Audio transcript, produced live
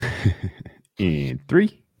In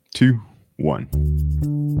 3, 2, 1.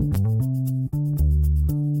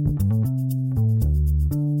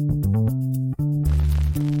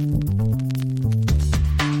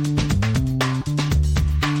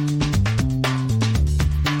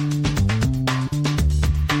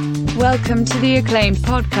 Welcome to the acclaimed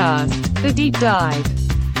podcast, The Deep Dive,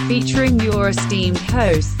 featuring your esteemed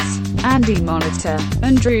hosts, Andy Monitor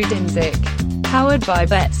and Drew Dinzik, powered by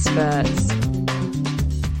BetSperts.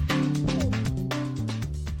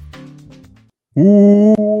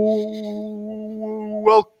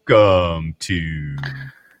 Welcome to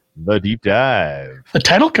The Deep Dive. The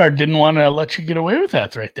title card didn't want to let you get away with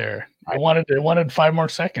that right there. It wanted 5 more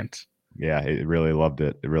seconds. Yeah, it really loved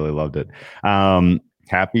it.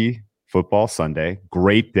 Happy Football Sunday.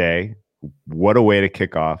 Great day. What a way to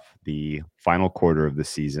kick off the final quarter of the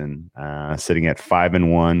season. Sitting at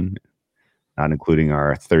 5-1, not including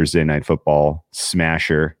our Thursday night football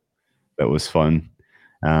smasher. That was fun.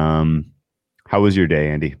 How was your day,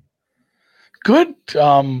 Andy? Good.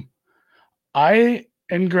 Granted,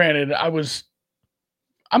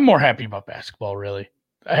 I'm more happy about basketball, really.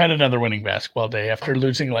 I had another winning basketball day after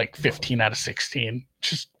llosing like 15 out of 16,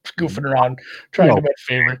 just goofing around, trying to bet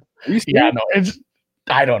favorite. Yeah, no,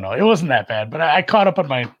 I don't know. It wasn't that bad, but I caught up on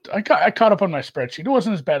my spreadsheet. It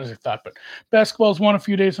wasn't as bad as I thought, but basketball's won a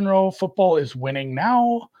few days in a row. Football is winning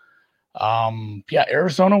now.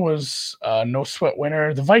 Arizona was no sweat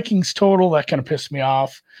winner. The Vikings total, that kind of pissed me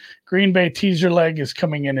off. Green Bay teaser leg is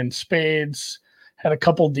coming in spades. Had a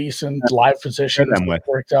couple decent live positions that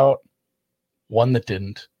worked out. One that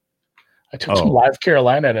didn't. I took some live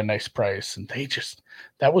Carolina at a nice price, and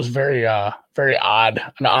that was very odd,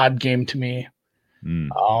 an odd game to me.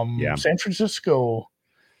 San Francisco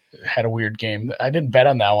had a weird game. I didn't bet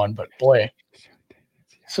on that one, but boy,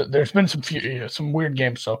 so there's been some weird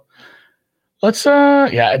games. So let's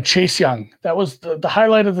and Chase Young. That was the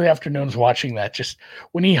highlight of the afternoon, was watching that. Just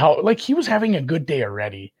when he was having a good day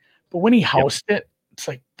already, but when he housed it, it's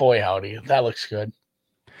like, boy, howdy, that looks good.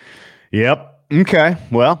 Yep. Okay.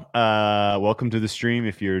 Well, welcome to the stream.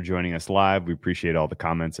 If you're joining us live, we appreciate all the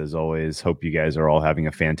comments as always. Hope you guys are all having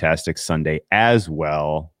a fantastic Sunday as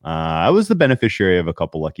well. I was the beneficiary of a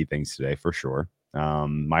couple lucky things today for sure.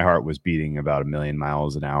 My heart was beating about 1,000,000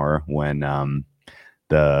 miles an hour when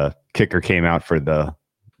the kicker came out for the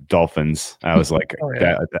Dolphins. I was like,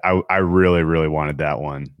 I really, really wanted that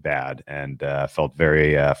one bad, and felt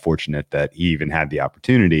very fortunate that he even had the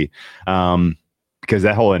opportunity. Because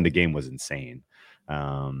that whole end of game was insane.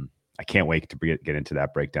 I can't wait to get into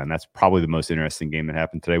that breakdown. That's probably the most interesting game that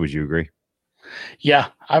happened today. Would you agree? Yeah,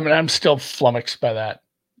 I'm still flummoxed by that.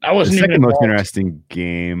 I wasn't the second even most interesting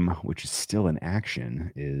game, which is still in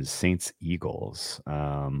action, is Saints Eagles.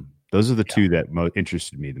 Those are the two that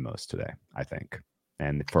interested me the most today, I think,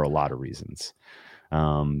 and for a lot of reasons.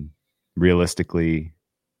 Realistically,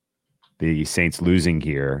 the Saints losing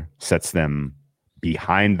here sets them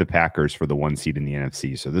behind the Packers for the 1 seed in the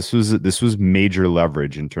NFC. So this was major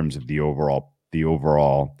leverage in terms of the overall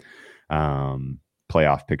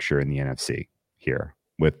playoff picture in the NFC here,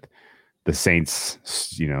 with the Saints,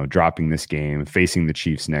 dropping this game, facing the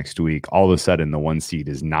Chiefs next week. All of a sudden, the 1 seed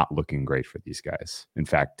is not looking great for these guys. In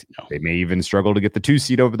fact, they may even struggle to get the 2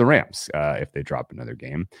 seed over the Rams if they drop another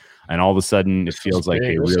game. And all of a sudden, it feels like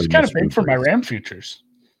they really kind of big for my Ram futures.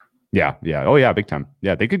 Yeah. Oh, yeah, big time.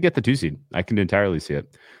 Yeah, they could get the 2 seed. I can entirely see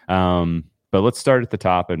it. But let's start at the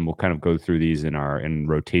top, and we'll kind of go through these in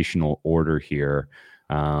rotational order here.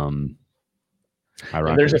 There's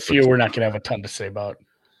a few we're not going to have a ton to say about.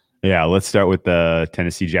 Yeah, let's start with the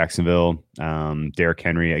Tennessee-Jacksonville. Derrick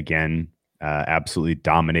Henry, again, absolutely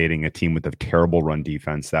dominating a team with a terrible run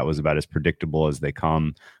defense. That was about as predictable as they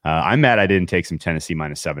come. I'm mad I didn't take some Tennessee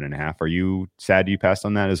minus 7.5. Are you sad you passed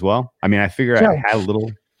on that as well? I mean, I figure I had a little...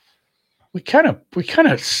 We kind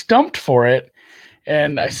of stumped for it,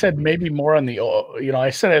 and I said maybe more on the, I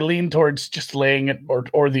said I leaned towards just laying it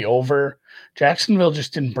or the over. Jacksonville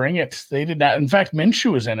just didn't bring it. They did not. In fact,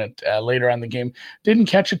 Minshew was in it later on the game. Didn't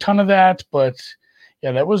catch a ton of that, but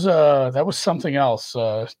yeah, that was something else.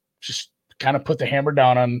 Just kind of put the hammer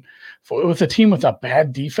down with a team with a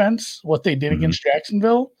bad defense. What they did against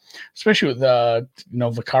Jacksonville, especially with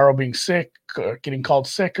Vaccaro being sick, getting called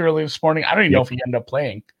sick early this morning. I don't even know if he ended up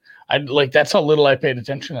playing. That's how little I paid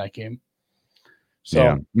attention to that game. So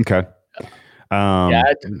yeah, okay.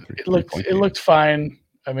 It looked fine.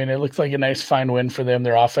 I mean, it looked like a nice, fine win for them.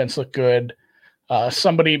 Their offense looked good.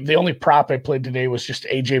 The only prop I played today was just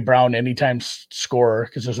AJ Brown anytime scorer,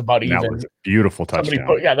 because it was about even. That was a beautiful touchdown.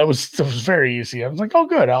 That was very easy. I was like, oh,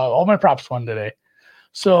 good. All my props won today.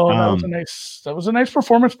 So that was a nice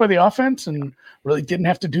performance by the offense, and really didn't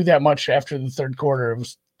have to do that much after the third quarter. It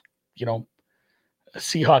was,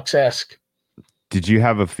 Seahawks-esque. Did you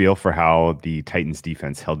have a feel for how the Titans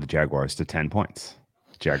defense held the Jaguars to 10 points?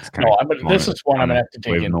 Jags this is one I'm gonna have to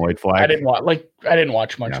dig into. White flag. I didn't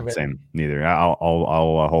watch much of it. Same, neither. I'll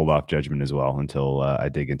hold off judgment as well until I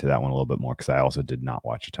dig into that one a little bit more, because I also did not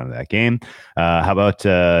watch a ton of that game. How about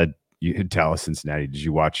Dallas Cincinnati? Did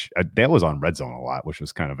you watch? That was on Red Zone a lot, which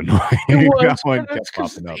was kind of annoying. It's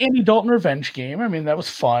the Andy Dalton revenge game. I mean, that was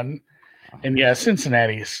fun. And yeah,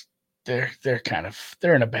 Cincinnati's they're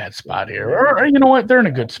in a bad spot here, or you know what? They're in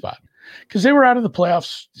a good spot because they were out of the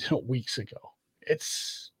playoffs weeks ago.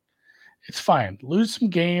 It's fine. Lose some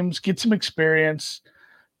games, get some experience.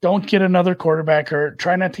 Don't get another quarterback hurt.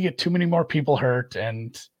 Try not to get too many more people hurt,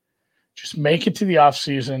 and just make it to the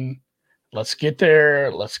offseason. Let's get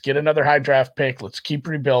there. Let's get another high draft pick. Let's keep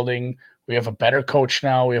rebuilding. We have a better coach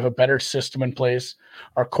now. We have a better system in place.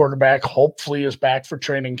 Our quarterback hopefully is back for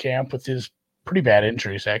training camp with his pretty bad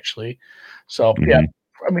injuries, actually. So, yeah,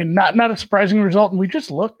 I mean, not a surprising result. And we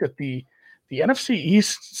just looked at the NFC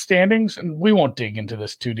East standings, and we won't dig into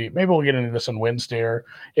this too deep. Maybe we'll get into this on Wednesday or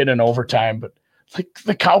in an overtime. But like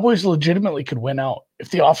the Cowboys legitimately could win out if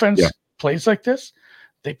the offense plays like this.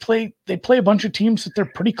 They play a bunch of teams that they're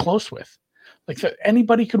pretty close with.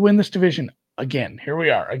 Anybody could win this division again. Here we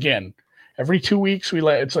are again. Every 2 weeks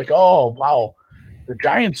it's like, oh wow, the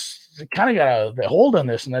Giants kind of got a hold on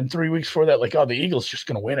this, and then 3 weeks before that, the Eagles just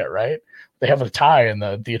going to win it, right? They have a tie and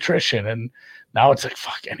the attrition, and now it's like,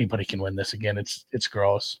 fuck, anybody can win this again. It's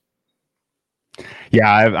gross. Yeah,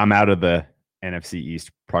 I'm out of the NFC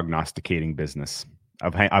East prognosticating business.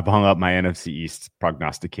 I've hung up my NFC East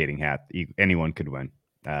prognosticating hat. Anyone could win.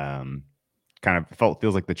 Kind of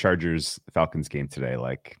feels like the Chargers-Falcons game today.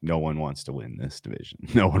 Like, no one wants to win this division.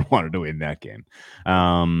 No one wanted to win that game.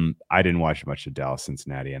 I didn't watch much of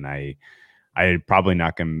Dallas-Cincinnati, and I probably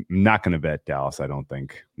not gonna bet Dallas. I don't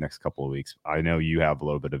think next couple of weeks. I know you have a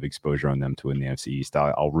little bit of exposure on them to win the NFC East.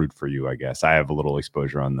 I'll root for you, I guess. I have a little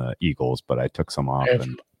exposure on the Eagles, but I took some off,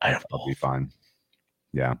 I'll be fine.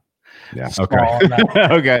 Yeah. Okay.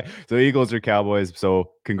 Okay. So Eagles or Cowboys.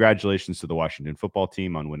 So congratulations to the Washington football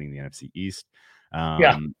team on winning the NFC East.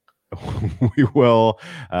 We will.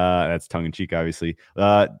 That's tongue in cheek, obviously.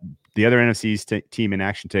 The other NFC East team in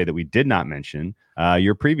action today that we did not mention,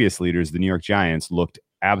 your previous leaders, the New York Giants, looked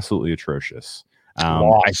absolutely atrocious.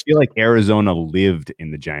 I feel like Arizona lived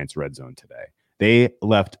in the Giants' red zone today. They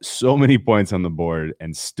left so many points on the board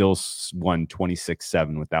and still won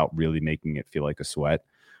 26-7 without really making it feel like a sweat.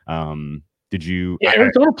 Did you? Yeah,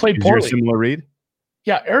 Arizona played poorly. Similar read?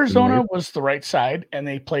 Yeah, Arizona was the right side, and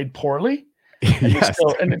they played poorly. And yes.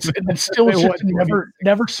 It still was just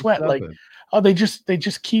never sweat. Like, they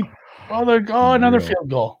just keep. Another field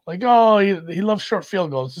goal. Like, he loves short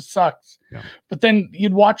field goals. It sucks. Yeah. But then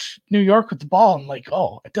you'd watch New York with the ball, and like,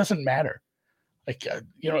 it doesn't matter. Like,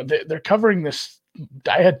 they're covering this.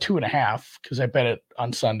 I had 2.5 because I bet it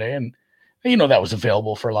on Sunday, and that was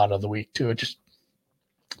available for a lot of the week too.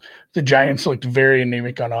 The Giants looked very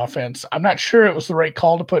anemic on offense. I'm not sure it was the right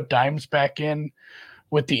call to put Dimes back in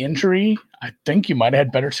with the injury. I think you might have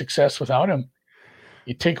had better success without him.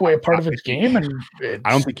 You take away a part of his game, and I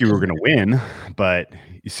don't think you were going to win, but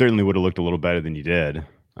you certainly would have looked a little better than you did.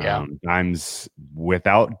 Yeah. Dimes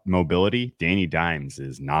without mobility, Danny Dimes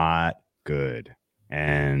is not good,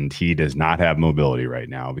 and he does not have mobility right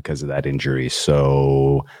now because of that injury.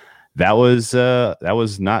 So that was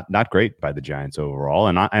not great by the Giants overall.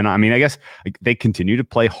 And I mean, I guess they continue to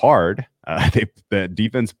play hard. The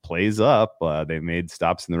defense plays up. They made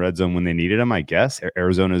stops in the red zone when they needed them. I guess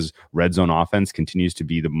Arizona's red zone offense continues to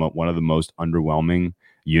be one of the most underwhelming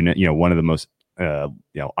unit. One of the most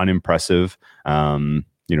unimpressive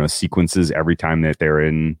sequences every time that they're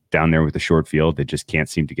down there with the short field. They just can't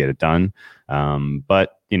seem to get it done.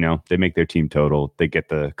 But they make their team total. They get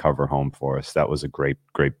the cover home for us. That was a great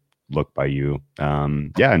look by you.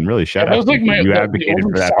 And really shout out. You advocated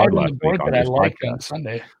for that hard last week on this podcast on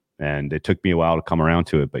Sunday. And it took me a while to come around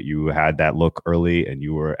to it, but you had that look early and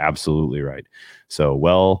you were absolutely right. So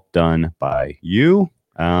well done by you.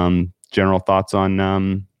 General thoughts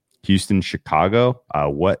on Houston, Chicago.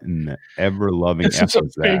 What in the ever loving F is a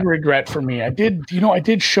big regret for me. I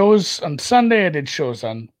did shows on Sunday. I did shows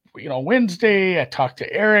on Wednesday. I talked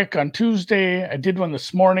to Eric on Tuesday. I did one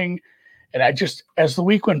this morning. And I just, as the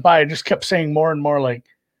week went by, I just kept saying more and more like,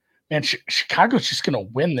 man, Chicago's just going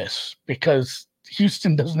to win this because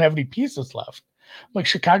Houston doesn't have any pieces left. Like,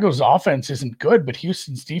 Chicago's offense isn't good, but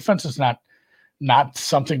Houston's defense is not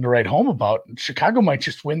something to write home about. Chicago might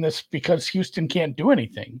just win this because Houston can't do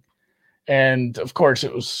anything. And of course,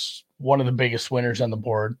 it was one of the biggest winners on the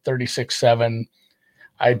board, 36-7.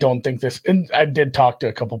 I don't think this, and I did talk to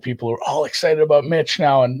a couple people who are all excited about Mitch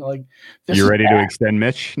now, and like, you're ready to extend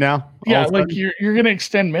Mitch now? Yeah, like you're going to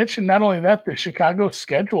extend Mitch, and not only that, the Chicago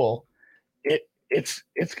schedule, it's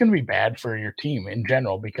going to be bad for your team in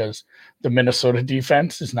general because the Minnesota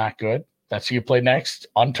defense is not good. That's who you play next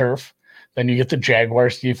on turf. Then you get the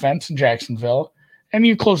Jaguars defense in Jacksonville, and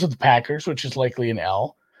you close with the Packers, which is likely an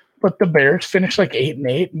L. But the Bears finished like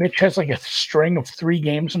 8-8. Mitch has like a string of 3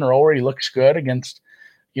 games in a row where he looks good against,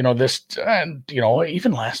 this, and,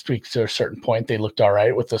 even last week to a certain point, they looked all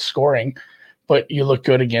right with the scoring. But you look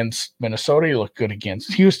good against Minnesota. You look good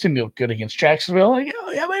against Houston. You look good against Jacksonville. Like,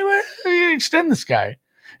 you extend this guy.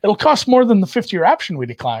 It'll cost more than the 5th-year option we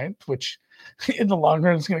declined, which in the long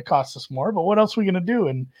run is going to cost us more. But what else are we going to do?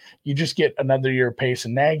 And you just get another year of Pace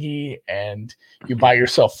and Nagy, and you buy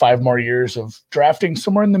yourself 5 more years of drafting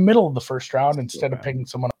somewhere in the middle of the first round instead of picking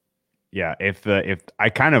someone. Yeah,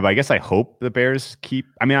 I guess I hope the Bears keep.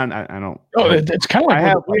 I mean, I don't. Oh, it's kind of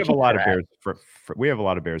like we have a lot of Bears. We have a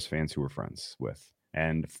lot of Bears fans who we're friends with,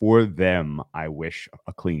 and for them, I wish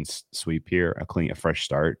a clean sweep here, a fresh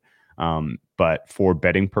start. But for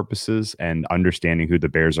betting purposes and understanding who the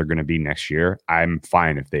Bears are going to be next year, I'm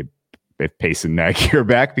fine if Pace and Nagy are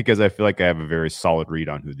back, because I feel like I have a very solid read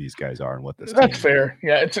on who these guys are and what this. That's fair.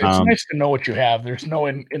 Yeah, it's nice to know what you have. There's no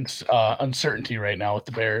uncertainty right now with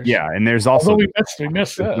the Bears. Yeah, and there's also we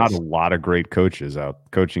missed not a lot of great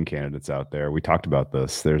coaching candidates out there. We talked about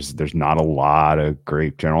this. There's not a lot of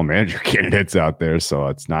great general manager candidates out there, so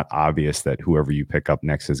it's not obvious that whoever you pick up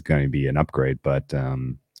next is going to be an upgrade. But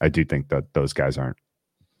I do think that those guys aren't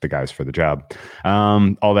the guys for the job.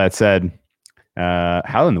 All that said.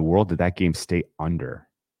 How in the world did that game stay under?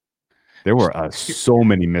 There were so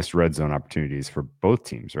many missed red zone opportunities for both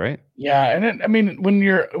teams, right? Yeah, and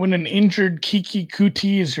when an injured Kiki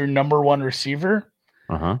Kuti is your number 1 receiver,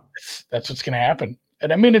 that's what's going to happen.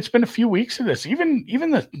 And I mean, it's been a few weeks of this. Even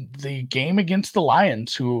the game against the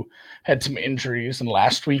Lions, who had some injuries, and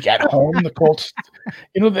last week at home, the Colts.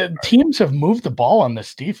 The teams have moved the ball on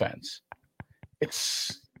this defense.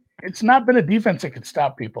 It's not been a defense that could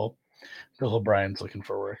stop people. Bill O'Brien's looking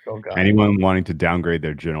for work. Oh God! Anyone wanting to downgrade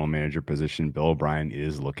their general manager position, Bill O'Brien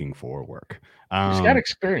is looking for work. He's got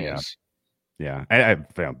experience. Yeah. I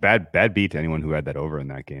bad beat to anyone who had that over in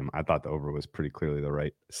that game. I thought the over was pretty clearly the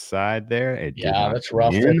right side there. That's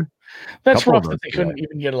rough. That's rough that they couldn't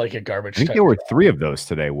even get like a garbage. I think there were 3 of those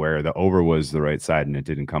today where the over was the right side and it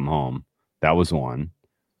didn't come home. That was one.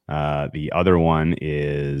 The other one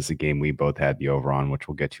is a game we both had the over on, which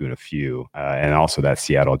we'll get to in a few. And also that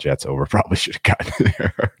Seattle Jets over probably should have gotten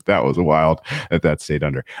there. That was wild that stayed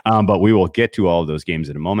under. But we will get to all of those games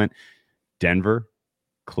in a moment. Denver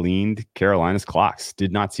cleaned Carolina's clocks.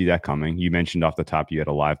 Did not see that coming. You mentioned off the top you had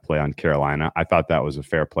a live play on Carolina. I thought that was a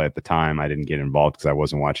fair play at the time. I didn't get involved because I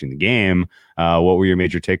wasn't watching the game. What were your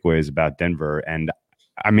major takeaways about Denver? And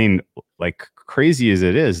I mean, like crazy as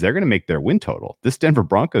it is, they're going to make their win total. This Denver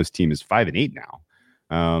Broncos team is 5-8 now.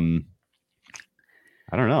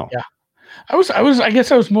 I don't know. Yeah, I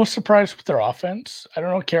guess I was most surprised with their offense. I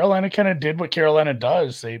don't know. Carolina kind of did what Carolina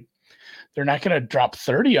does. They're not going to drop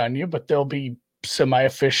 30 on you, but they'll be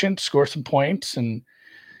semi-efficient, score some points, and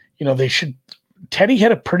they should. Teddy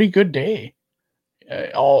had a pretty good day,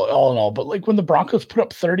 all in all. But like when the Broncos put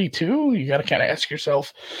up 32, you got to kind of ask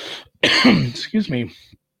yourself, excuse me,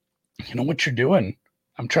 what you're doing.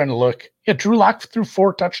 I'm trying to look. Yeah, Drew Lock threw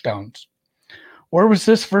 4 touchdowns. Where was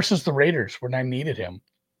this versus the Raiders when I needed him?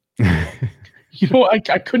 I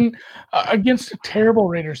couldn't against a terrible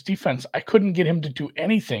Raiders defense. I couldn't get him to do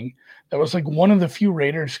anything. That was like one of the few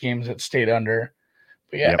Raiders games that stayed under.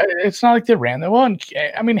 But yeah, It's not like they ran that well. And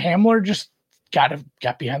I mean, Hamler just got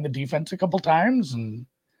behind the defense a couple times, and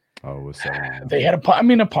they had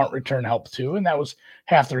a punt return helped too, and that was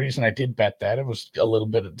half the reason I did bet that. It was a little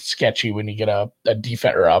bit sketchy when you get a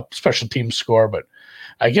defense or a special team score, but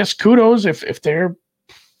I guess kudos if they're.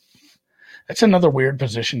 That's another weird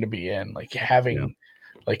position to be in, like having,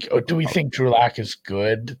 do we think Drew Lock is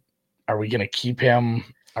good? Are we going to keep him,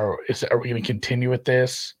 or are we going to continue with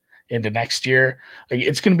this into next year? Like,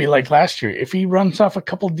 it's going to be like last year. If he runs off a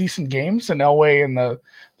couple decent games, and Elway and the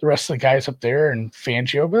rest of the guys up there and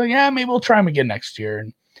Fangio will be like, yeah, maybe we'll try him again next year,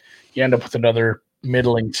 and you end up with another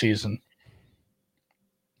middling season.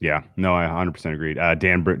 Yeah, no, I 100% agreed.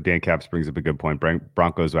 Dan Caps brings up a good point.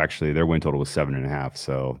 Broncos actually, their win total was 7.5,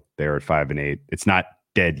 so they're at 5-8. It's not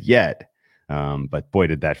dead yet, but boy,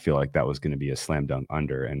 did that feel like that was going to be a slam dunk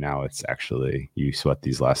under, and now it's actually you sweat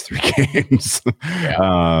these last 3 games.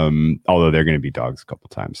 Yeah. Although they're going to be dogs a couple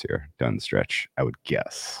times here down the stretch, I would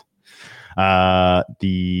guess. I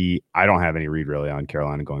don't have any read really on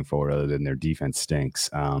Carolina going forward other than their defense stinks.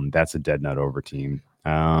 That's a dead nut over team.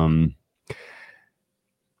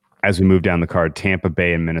 As we move down the card, Tampa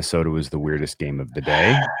Bay and Minnesota was the weirdest game of the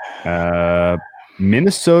day.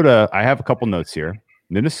 Minnesota, I have a couple notes here.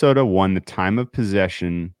 Minnesota won the time of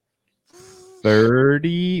possession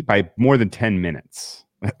 30 by more than 10 minutes.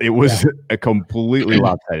 It was a completely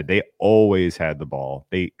lopsided. They always had the ball.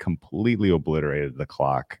 They completely obliterated the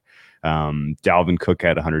clock. Dalvin Cook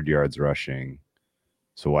had 100 yards rushing.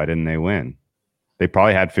 So why didn't they win? They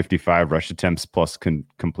probably had 55 rush attempts plus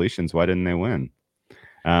completions. Why didn't they win?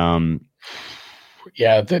 These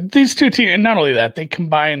two teams, and not only that,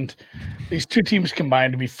 these two teams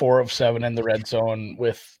combined to be 4 of 7 in the red zone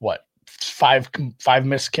with what, five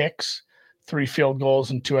missed kicks, 3 field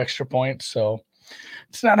goals, and 2 extra points. So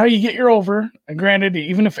it's not how you get your over. And granted,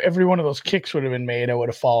 even if every one of those kicks would have been made, I would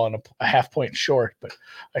have fallen a half point short. But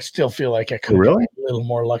I still feel like I could have a little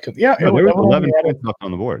more lucky. Yeah, there were 11 points left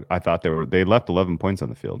on the board. I thought they left 11 points on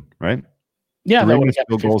the field, right? Yeah, 3 missed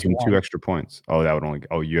field goals and 2 extra points. Oh, that would only.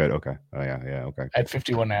 Oh, you had okay. Oh yeah, okay. I had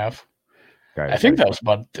 51.5. I think that was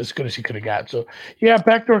about as good as he could have got. So yeah,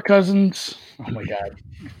 backdoor Cousins. Oh my God,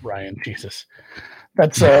 Ryan, Jesus,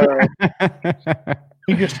 that's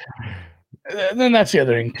he just. Then that's the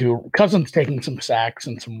other thing too. Cousins taking some sacks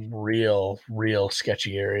in some real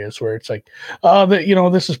sketchy areas where it's like,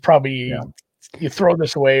 this is probably you throw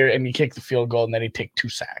this away and you kick the field goal and then you take 2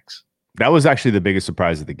 sacks. That was actually the biggest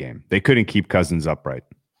surprise of the game. They couldn't keep Cousins upright.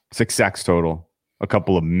 6 sacks total. A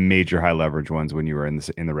couple of major high leverage ones when you were in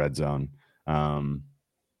the red zone.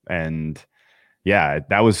 And yeah,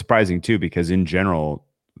 that was surprising too, because in general,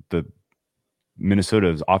 the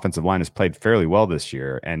Minnesota's offensive line has played fairly well this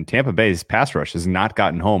year, and Tampa Bay's pass rush has not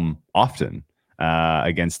gotten home often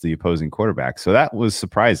against the opposing quarterback. So that was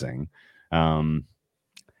surprising.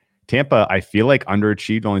 Tampa, I feel like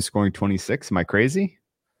underachieved, only scoring 26. Am I crazy?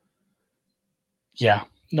 Yeah.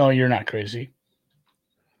 No, you're not crazy.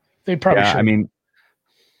 They probably should. I mean,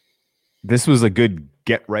 this was a good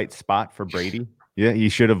get right spot for Brady. Yeah, he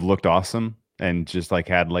should have looked awesome and just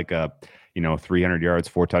had a 300 yards,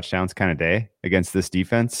 4 touchdowns kind of day against this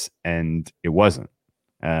defense, and it wasn't.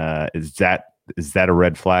 Is that a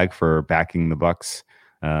red flag for backing the Bucs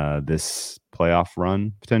this playoff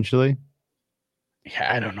run potentially?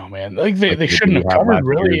 Yeah, I don't know, man. They shouldn't have covered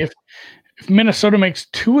really. If Minnesota makes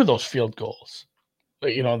 2 of those field goals,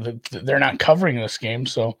 they're not covering this game.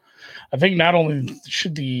 So I think not only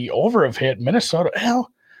should the over have hit Minnesota,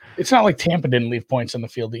 hell, it's not like Tampa didn't leave points on the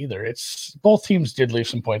field either. It's both teams did leave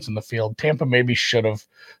some points on the field. Tampa maybe should have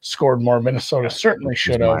scored more. Minnesota certainly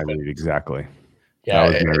should have. Exactly. Yeah,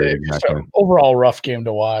 exactly. Overall rough game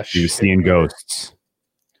to watch. You're seeing ghosts.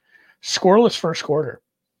 Scoreless first quarter.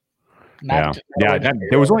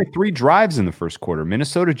 There was only 3 drives in the first quarter.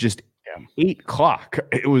 Minnesota just ate clock.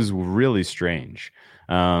 It was really strange.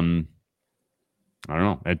 I don't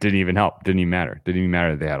know. It didn't even help. Didn't even matter. Didn't even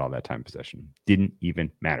matter that they had all that time possession. Didn't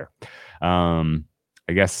even matter. I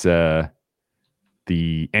guess any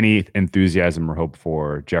enthusiasm or hope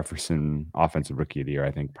for Jefferson offensive rookie of the year,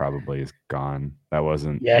 I think probably is gone. That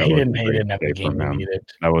wasn't. Yeah, he didn't have the game he needed.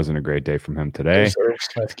 That wasn't a great day from him today.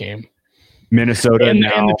 Smith game. Minnesota and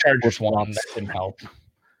the Chargers won. That didn't help.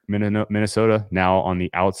 Minnesota now on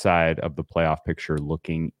the outside of the playoff picture,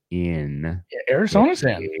 looking in. Yeah, Arizona's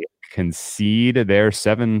in. Concede their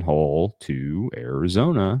 7-hole to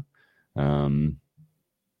Arizona.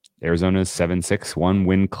 Arizona's 7-6, 1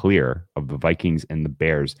 win clear of the Vikings and the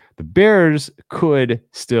Bears. The Bears could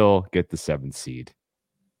still get the 7th seed.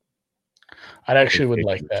 I actually would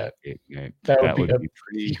like that. That would be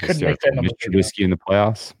pretty. You couldn't make that number. Trubisky in the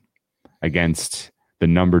playoffs against the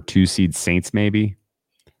number 2 seed Saints, maybe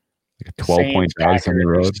like a 12-point dogs on the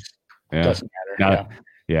road. Yeah, doesn't matter.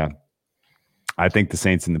 Yeah. I think the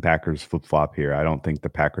Saints and the Packers flip-flop here. I don't think the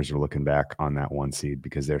Packers are looking back on that 1 seed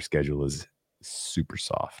because their schedule is super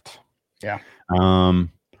soft. Yeah.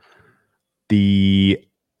 The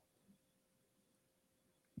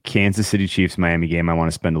Kansas City Chiefs Miami game I want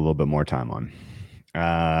to spend a little bit more time on.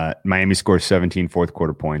 Miami scores 17 fourth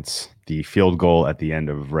quarter points. The field goal at the end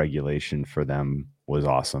of regulation for them was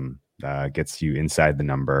awesome. Gets you inside the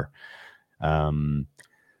number.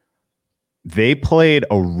 They played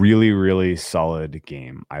a really, really solid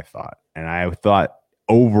game, I thought. And I thought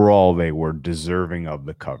overall they were deserving of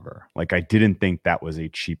the cover. I didn't think that was a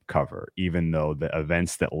cheap cover, even though the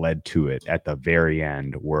events that led to it at the very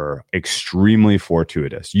end were extremely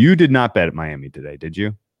fortuitous. You did not bet at Miami today, did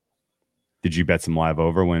you? Did you bet some live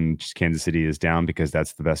over when Kansas City is down because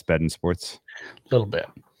that's the best bet in sports? A little bit.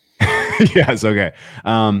 Yes, okay.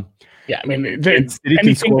 Yeah, I mean,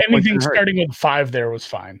 anything starting with 5 there was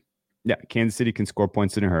fine. Yeah, Kansas City can score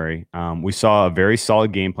points in a hurry. We saw a very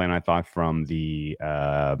solid game plan, I thought, from the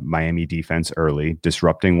Miami defense early,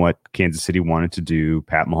 disrupting what Kansas City wanted to do.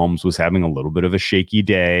 Pat Mahomes was having a little bit of a shaky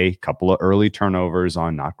day, a couple of early turnovers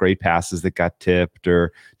on not great passes that got tipped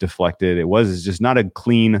or deflected. It was just not a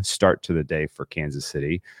clean start to the day for Kansas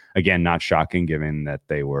City. Again, not shocking given that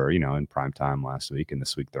they were, in prime time last week, and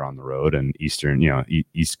this week they're on the road and Eastern,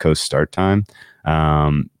 East Coast start time.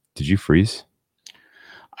 Did you freeze?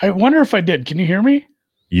 I wonder if I did. Can you hear me?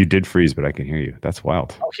 You did freeze, but I can hear you. That's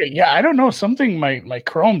wild. Okay, yeah, I don't know. Something my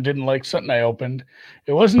Chrome didn't like something I opened.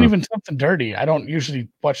 It wasn't even something dirty. I don't usually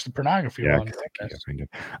watch the pornography. Yeah,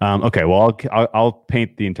 okay, well, I'll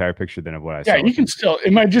paint the entire picture then of what I saw. Yeah, you can still.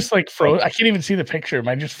 Am I just like frozen? I can't even see the picture. Am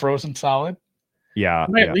I just frozen solid? Yeah.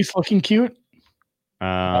 Am I at least looking cute?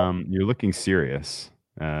 You're looking serious.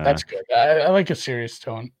 That's good. I like a serious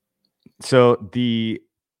tone. So in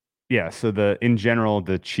general,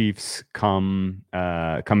 the Chiefs come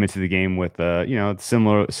into the game with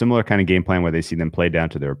similar kind of game plan where they see them play down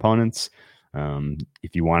to their opponents.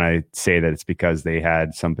 If you want to say that it's because they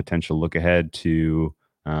had some potential look ahead to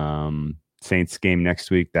Saints game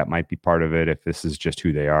next week, that might be part of it. If this is just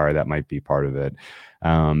who they are, that might be part of it.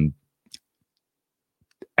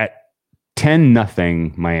 At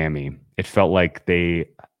 10-0 Miami, it felt like this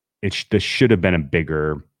should have been a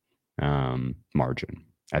bigger margin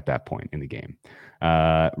at that point in the game.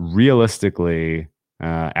 Realistically,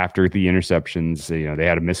 after the interceptions, they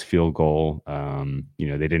had a missed field goal.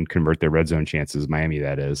 They didn't convert their red zone chances, Miami,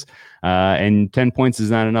 that is. And 10 points is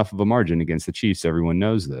not enough of a margin against the Chiefs. Everyone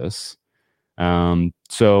knows this.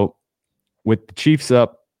 So with the Chiefs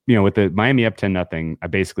up, with the Miami up 10-0, I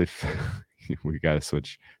basically, we got to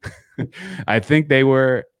switch. I think they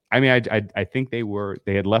were, I think they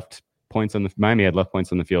had left points on Miami had left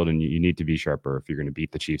points on the field, and you need to be sharper if you're going to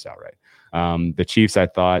beat the Chiefs outright. The Chiefs, I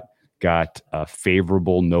thought, got a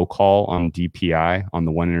favorable no call on DPI on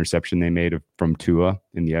the one interception they made from Tua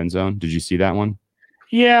in the end zone. Did you see that one?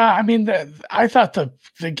 Yeah, I mean, I thought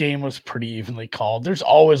the game was pretty evenly called. There's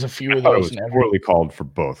always a few of those. It was poorly called for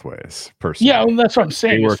both ways, personally. Yeah, well, that's what I'm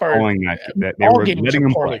saying. They were calling that they were letting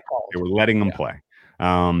them play. They were letting them play.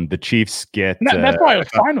 The Chiefs get. That's why I was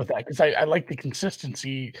fine with that, because I like the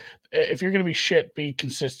consistency. If you're going to be shit, be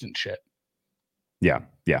consistent shit. Yeah.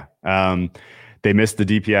 They missed the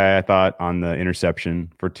DPI, I thought, on the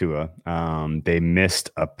interception for Tua. They missed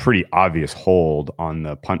a pretty obvious hold on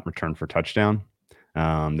the punt return for touchdown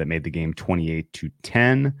that made the game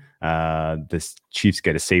 28-10. The Chiefs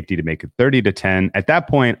get a safety to make it 30-10. At that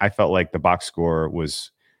point, I felt like the box score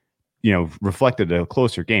was, reflected a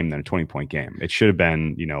closer game than a 20-point game. It should have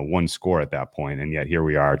been, one score at that point, and yet here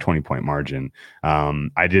we are, 20-point margin.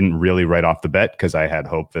 I didn't really write off the bet because I had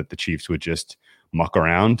hope that the Chiefs would just muck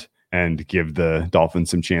around and give the Dolphins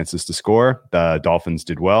some chances to score. The Dolphins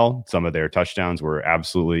did well. Some of their touchdowns were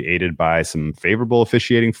absolutely aided by some favorable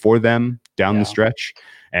officiating for them down the stretch.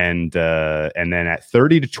 And then at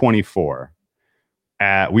 30-24,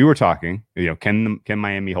 we were talking, can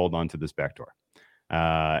Miami hold on to this backdoor?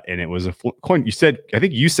 And it was a coin. I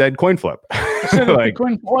think you said coin flip.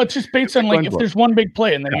 Well, it's just based on if there's one big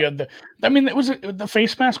play, and then you had it was the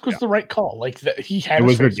face mask was the right call. He had. It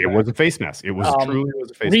was a face mask. It was truly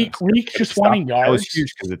was a face mask. Reek just wanting yards. That was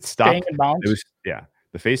huge because it stopped. It was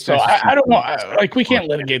the face mask. So I don't know. We can't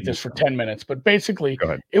litigate this for 10 minutes, but basically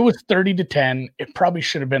it was 30-10. It probably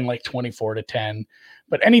should have been 24-10.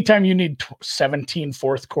 But anytime you need 17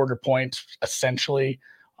 fourth quarter points, essentially.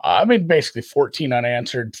 Basically 14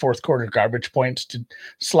 unanswered fourth quarter garbage points to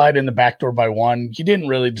slide in the back door by 1. You didn't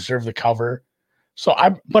really deserve the cover. So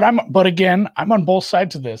but again, I'm on both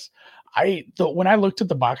sides of this. When I looked at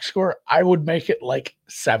the box score, I would make it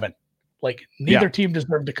 7. Neither team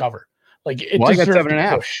deserved to cover. I got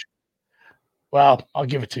 7.5. Well, I'll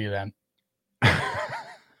give it to you then.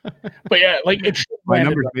 But yeah, it should my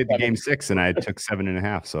numbers made the game 6, and I took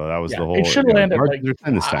 7.5. So that was the whole. It should have landed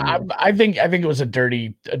this time. I think it was a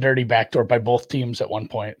dirty backdoor by both teams at one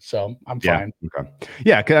point. So I'm fine. Okay.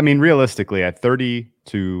 Yeah, realistically, at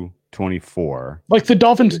 30-24, the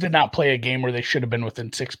Dolphins did not play a game where they should have been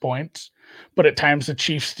within 6 points, but at times the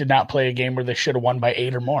Chiefs did not play a game where they should have won by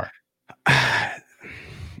 8 or more.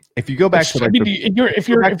 If you go back to if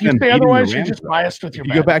you say otherwise, you're just biased with your.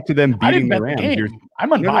 You go back to them beating the Rams.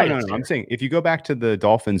 I'm unbiased. No. I'm saying if you go back to the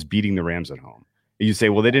Dolphins beating the Rams at home, You say,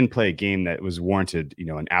 well, they didn't play a game that was warranted,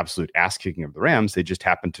 an absolute ass kicking of the Rams. They just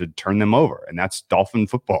happened to turn them over. And that's Dolphin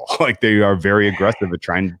football. Like, they are very aggressive at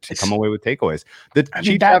trying to come away with takeaways. The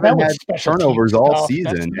Chiefs haven't had turnovers all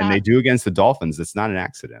season, and they do against the Dolphins. That's not an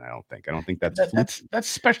accident, I don't think. I don't think that's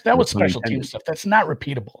special. That was special team stuff. That's not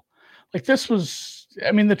repeatable. Like, this was,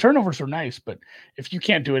 the turnovers were nice, but if you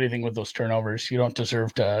can't do anything with those turnovers, you don't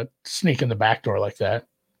deserve to sneak in the back door like that.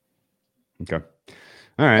 Okay.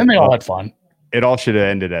 All right. And they all had fun. It all should have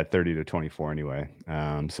ended at 30-24 anyway.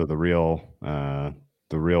 So the real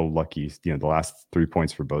lucky, the last 3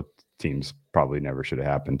 points for both teams probably never should have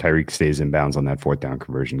happened. Tyreek stays in bounds on that 4th down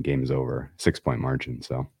conversion. Game is over. 6-point margin.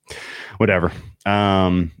 So whatever.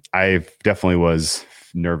 I definitely was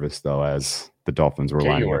nervous though, as the Dolphins were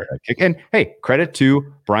lining up that kick. And hey, credit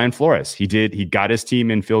to Brian Flores. He got his team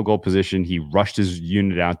in field goal position. He rushed his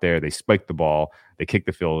unit out there. They spiked the ball. They kick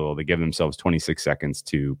the field goal. They give themselves 26 seconds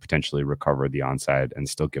to potentially recover the onside and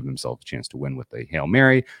still give themselves a chance to win with a Hail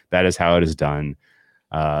Mary. That is how it is done.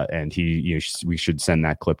 And we should send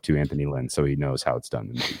that clip to Anthony Lynn so he knows how it's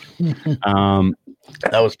done in the future.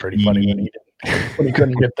 That was pretty funny when he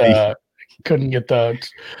couldn't get the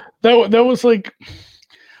that was like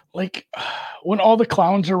when all the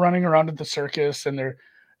clowns are running around at the circus and they're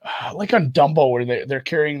like on Dumbo where they're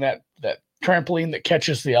carrying that trampoline that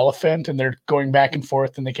catches the elephant and they're going back and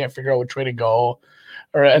forth and they can't figure out which way to go,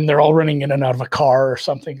 and they're all running in and out of a car or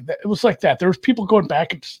something. It was like that. There was people going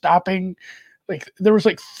back and stopping. Like, there was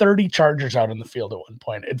like 30 Chargers out in the field at one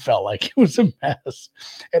point. It felt like it was a mess.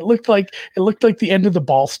 It looked like the end of the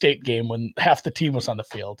Ball State game when half the team was on the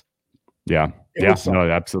field. Yeah. No,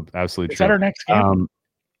 absolutely Is that our next game?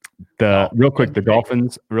 The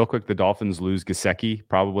Dolphins lose Gesicki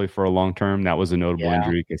probably for a long term. That was a notable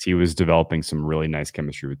injury because he was developing some really nice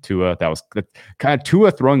chemistry with Tua. That was kind of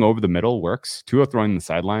Tua throwing over the middle works. Tua throwing the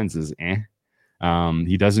sidelines is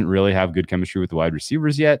he doesn't really have good chemistry with the wide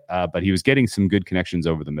receivers yet, but he was getting some good connections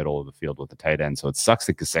over the middle of the field with the tight end. So it sucks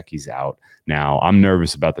that Gesicki's out now. I'm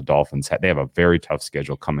nervous about the Dolphins. They have a very tough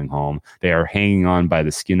schedule coming home. They are hanging on by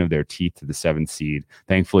the skin of their teeth to the 7th seed.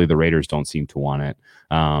 Thankfully, the Raiders don't seem to want it,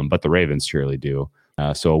 but the Ravens surely do.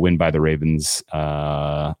 So a win by the Ravens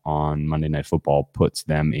on Monday Night Football puts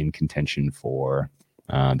them in contention for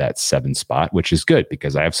that 7 spot, which is good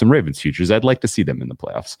because I have some Ravens futures. I'd like to see them in the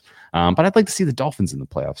playoffs, but I'd like to see the Dolphins in the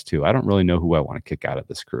playoffs too. I don't really know who I want to kick out of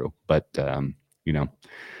this crew, but the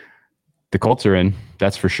Colts are in,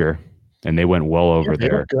 that's for sure. And they went well over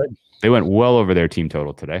They went well over their team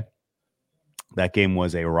total today. That game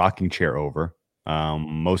was a rocking chair over.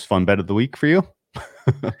 Most fun bet of the week for you,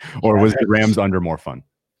 or was the Rams under more fun?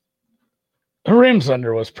 The Rams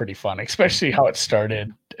under was pretty fun, especially how it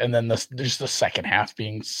started. And then there's the second half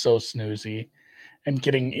being so snoozy and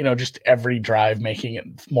getting, just every drive making it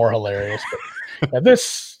more hilarious. But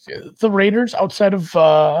the Raiders outside of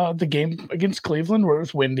the game against Cleveland where it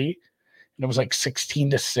was windy and it was like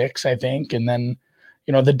 16-6, I think. And then,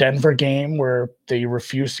 the Denver game where they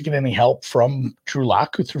refused to get any help from Drew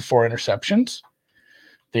Lock, who threw 4 interceptions.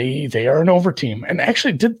 They are an over team. And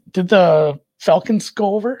actually, did the Falcons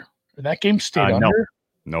go over? That game stayed under.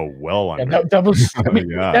 No, well under. And that was.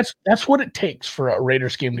 That's what it takes for a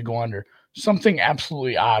Raiders game to go under. Something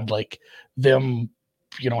absolutely odd, like them,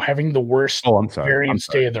 having the worst variance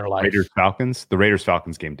day of their life. Raiders Falcons. The Raiders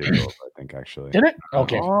Falcons game did go over, I think, actually. Did it?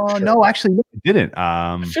 Okay. Oh no, actually, it didn't.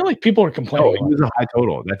 I feel like people are complaining. It was a high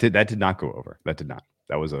total. That did not go over. That did not.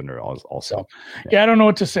 That was under also. Yeah, I don't know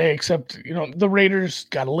what to say except the Raiders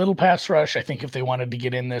got a little pass rush. I think if they wanted to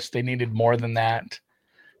get in this, they needed more than that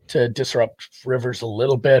to disrupt Rivers a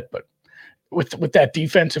little bit, but with that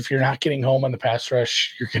defense, if you're not getting home on the pass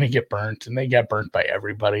rush, you're going to get burnt, and they got burnt by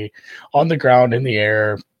everybody on the ground, in the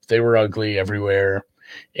air. They were ugly everywhere.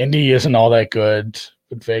 Indy isn't all that good,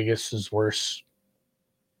 but Vegas is worse.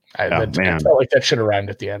 I felt like that should have rhymed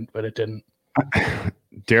at the end, but it didn't.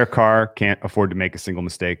 Derek Carr can't afford to make a single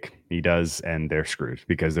mistake. He does, and they're screwed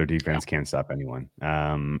because their defense can't stop anyone.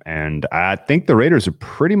 And I think the Raiders are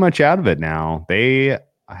pretty much out of it now. They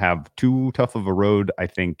have too tough of a road, I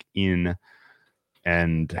think, and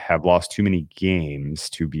have lost too many games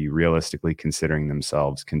to be realistically considering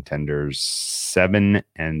themselves contenders.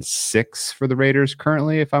 7-6 for the Raiders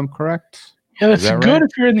currently, if I'm correct. Yeah, that's good right?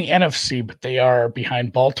 If you're in the NFC, but they are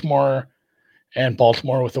behind Baltimore, and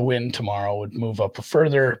Baltimore with a win tomorrow would move up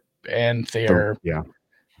further, and they are. Yeah.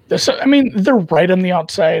 They're right on the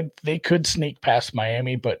outside. They could sneak past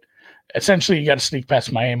Miami, but essentially you got to sneak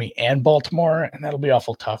past Miami and Baltimore, and that'll be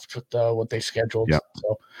awful tough with what they scheduled. Yeah.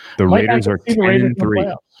 So the Raiders are 10-3.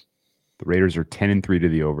 The Raiders are 10-3 to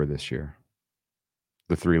the over this year.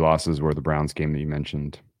 The 3 losses were the Browns game that you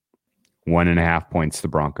mentioned. 1.5 points the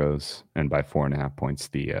Broncos, and by 4.5 points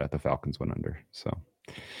the Falcons went under. So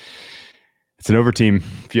it's an over team.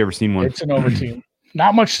 If you ever seen one, it's an over team.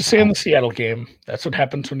 Not much to say in the Seattle game. That's what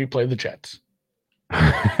happens when you play the Jets.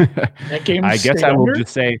 That game. I guess I will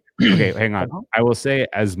just say, okay, hang on. I will say,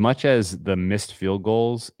 as much as the missed field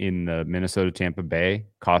goals in the Minnesota Tampa Bay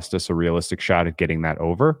cost us a realistic shot at getting that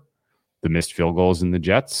over, the missed field goals in the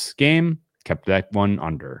Jets game kept that one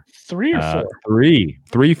under. 3 or 4?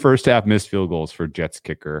 Three first half missed field goals for Jets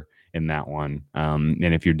kicker in that one.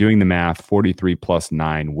 And if you're doing the math, 43 plus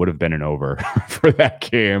 9 would have been an over for that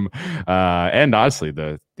game. And honestly,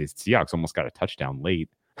 the Seahawks almost got a touchdown late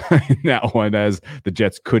in that one, as the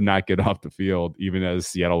Jets could not get off the field, even as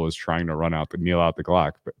Seattle was trying to kneel out the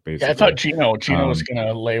clock. Basically. Yeah, I thought Geno was going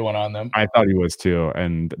to lay one on them. I thought he was too,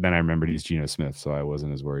 and then I remembered he's Geno Smith, so I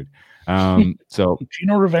wasn't as worried. So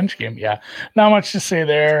Geno revenge game, yeah, not much to say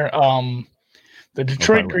there. The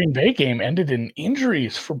Detroit Green Bay game ended in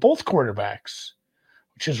injuries for both quarterbacks,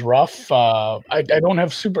 which is rough. I don't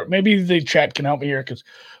have maybe the chat can help me here, because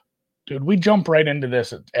dude, we jump right into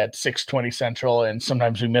this at 6:20 Central, and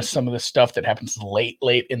sometimes we miss some of the stuff that happens late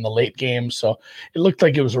in the late game. So it looked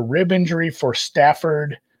like it was a rib injury for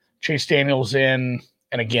Stafford. Chase Daniels in,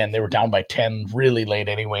 and again, they were down by 10 really late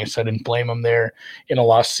anyway, so I didn't blame them there in a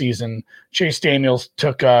lost season. Chase Daniels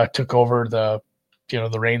took over the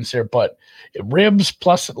reins there, but ribs,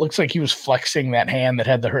 plus it looks like he was flexing that hand that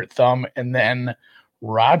had the hurt thumb, and then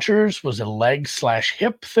Rodgers was a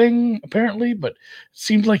leg/hip thing apparently, but it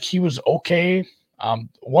seemed like he was okay.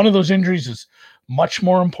 One of those injuries is much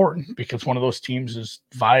more important because one of those teams is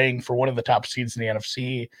vying for one of the top seeds in the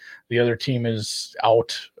NFC. The other team is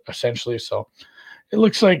out essentially. So it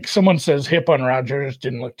looks like someone says hip on Rodgers,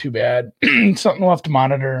 didn't look too bad. Something we'll have to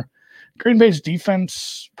monitor. Green Bay's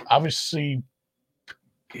defense obviously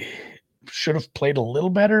should have played a little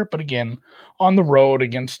better, but again, on the road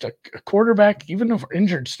against a quarterback, even if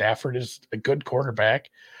injured Stafford is a good quarterback,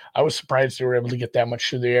 I was surprised they were able to get that much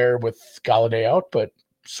through the air with Galladay out, but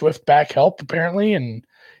Swift back helped apparently, and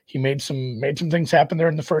he made some things happen there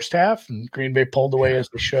in the first half, and Green Bay pulled away as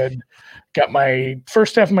they should. Got my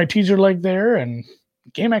first half of my teaser leg there, and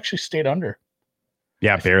the game actually stayed under.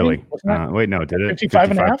 Yeah, barely. Wait, no, did it?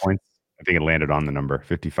 55.5 points? I think it landed on the number.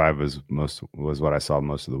 55 was what I saw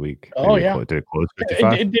most of the week. Oh, yeah. Did it close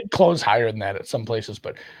 55? It did close higher than that at some places,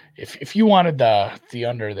 but if you wanted the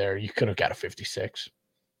under there, you could have got a 56.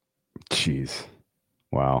 Jeez.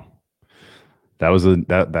 Wow.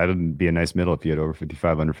 That'd be a nice middle if you had over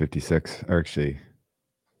 55, under 56. Or actually,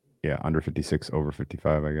 yeah, under 56, over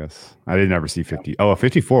 55, I guess. I didn't ever see 50. Oh, a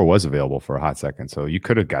 54 was available for a hot second, so you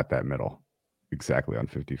could have got that middle exactly on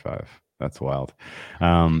 55. That's wild.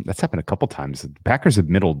 That's happened a couple times. The Packers have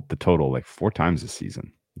middled the total like 4 times this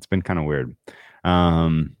season. It's been kind of weird.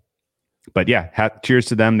 But yeah, cheers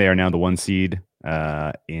to them. They are now the 1 seed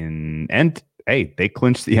and hey, they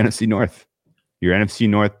clinched the NFC North. Your NFC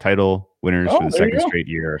North title winners for the second straight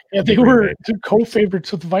year. Yeah, they were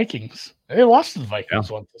co-favorites with the Vikings. They lost to the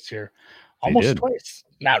Vikings once this year. Almost twice.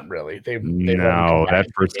 Not really. That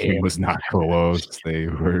first game was not close. They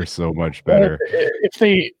were so much better.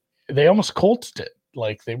 They almost colted it.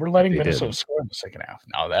 Like they were letting Minnesota score in the second half.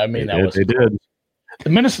 They did. The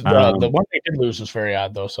Minnesota, the one they did lose was very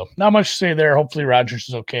odd though. So not much to say there. Hopefully Rodgers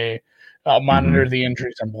is okay. Monitor the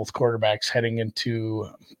injuries on both quarterbacks heading into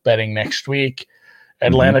betting next week.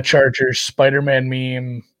 Atlanta Chargers, Spider-Man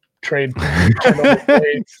meme, trade turnover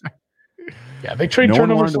plays. Yeah, they trade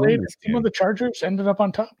turnovers late. Some of the Chargers ended up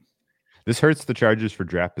on top. This hurts the Chargers for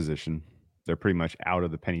draft position. They're pretty much out of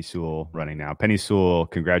the Penny Sewell running now. Penny Sewell,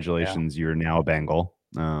 congratulations. Yeah. You're now a Bengal.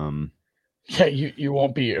 Yeah, you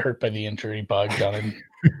won't be hurt by the injury bug, Dunn.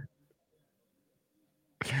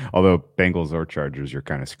 Although Bengals or Chargers, you're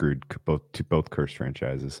kind of screwed. Both cursed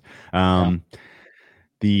franchises. I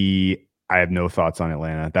have no thoughts on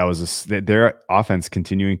Atlanta. That was their offense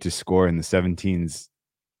continuing to score in the 17s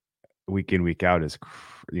week in, week out is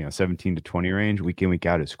 17 to 20 range. Week in, week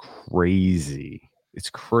out is crazy. It's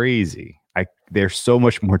crazy. They're so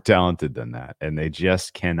much more talented than that, and they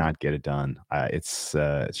just cannot get it done. It's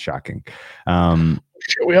shocking.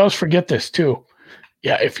 We always forget this too.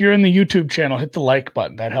 Yeah, if you're in the YouTube channel, hit the like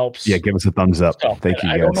button. That helps. Yeah, give us a thumbs up. Thank you,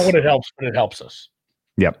 guys. I don't know what it helps, but it helps us.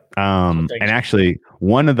 Yep. And actually,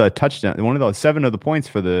 one of the 7 of the points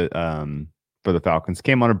for the Falcons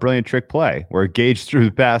came on a brilliant trick play where Gage threw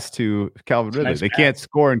the pass to Calvin Ridley. They can't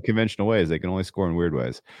score in conventional ways. They can only score in weird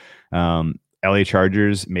ways. LA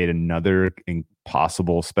Chargers made another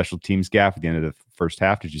impossible special teams gaffe at the end of the first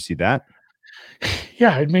half. Did you see that?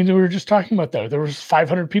 Yeah, I mean, we were just talking about that. There was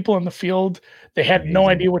 500 people on the field. They had no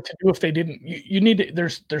idea what to do if they didn't. You need to,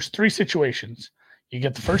 there's three situations. You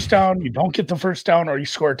get the first down, you don't get the first down, or you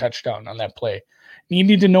score a touchdown on that play. You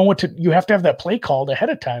need to know what to. You have to have that play called ahead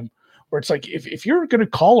of time. Where it's like if you're going to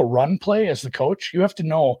call a run play as the coach, you have to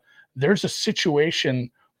know there's a situation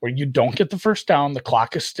where you don't get the first down, the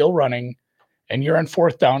clock is still running, and you're on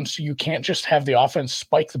fourth down, so you can't just have the offense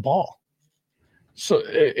spike the ball. So,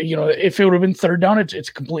 if it would have been third down, it's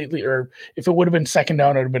completely, or if it would have been second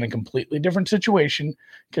down, it would have been a completely different situation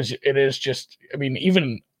because it is just, I mean,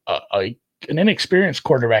 even an inexperienced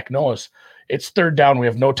quarterback knows it's third down. We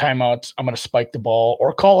have no timeouts. I'm going to spike the ball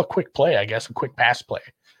or call a quick play, I guess, a quick pass play.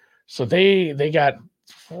 So they got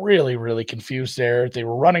really, really confused there. They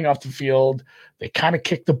were running off the field. They kind of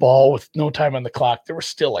kicked the ball with no time on the clock. There were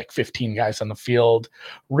still like 15 guys on the field.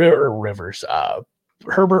 Rivers,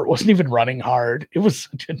 Herbert wasn't even running hard. It was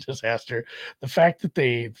such a disaster. The fact that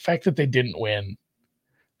they didn't win,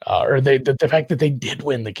 the fact that they did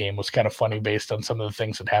win the game was kind of funny based on some of the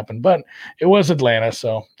things that happened. But it was Atlanta,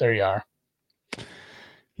 so there you are.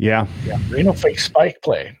 Yeah. Reno fake spike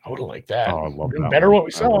play. I would have liked that. Oh, I love that. Better what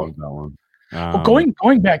we saw. Well,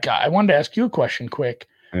 going back, I wanted to ask you a question quick.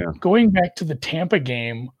 Yeah. Going back to the Tampa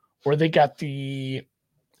game where they got and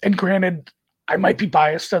granted, I might be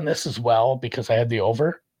biased on this as well because I had the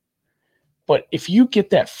over. But if you get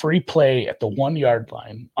that free play at the 1 yard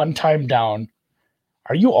line, untimed down,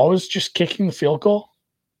 are you always just kicking the field goal?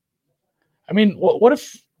 I mean, what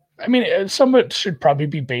if? I mean, some of it should probably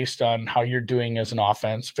be based on how you're doing as an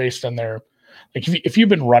offense, based on their, like, if you've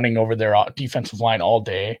been running over their defensive line all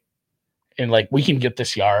day, and like we can get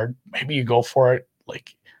this yard, maybe you go for it.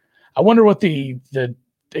 Like, I wonder what the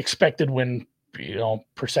expected win,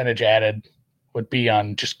 percentage added would be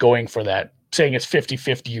on just going for that, saying it's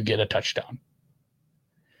 50-50, you get a touchdown.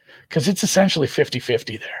 Because it's essentially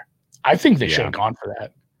 50-50 there. I think they should have gone for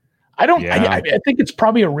that. I think it's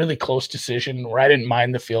probably a really close decision where I didn't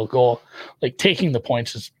mind the field goal. Like, taking the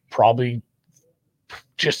points is probably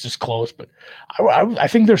just as close, but I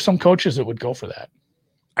think there's some coaches that would go for that.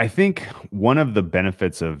 I think one of the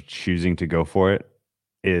benefits of choosing to go for it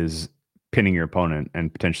is pinning your opponent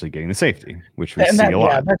and potentially getting the safety, which we see a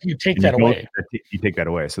lot. Yeah, you take that away. You take that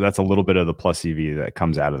away. So that's a little bit of the plus EV that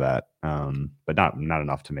comes out of that, but not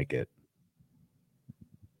enough to make it.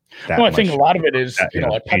 I think a lot of it is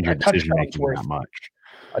a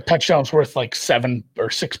touchdown's worth like 7 or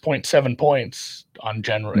 6.7 points in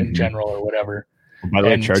general or whatever. By the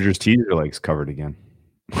way, Chargers teaser legs covered again.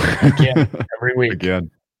 Every week.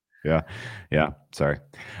 Again. Yeah. Sorry.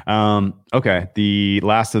 Okay. The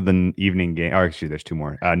last of the evening game. Oh, actually, there's two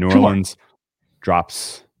more. New Orleans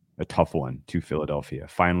drops a tough one to Philadelphia.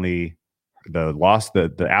 Finally,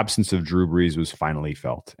 the absence of Drew Brees was finally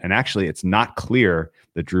felt. And actually, it's not clear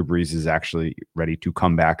that Drew Brees is actually ready to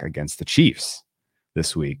come back against the Chiefs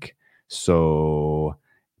this week. So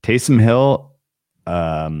Taysom Hill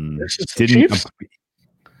didn't.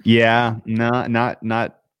 Yeah,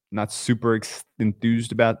 not super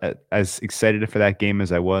enthused about that, as excited for that game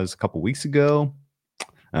as I was a couple weeks ago.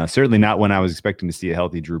 Certainly not when I was expecting to see a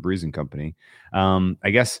healthy Drew Brees and company. I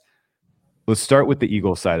guess let's start with the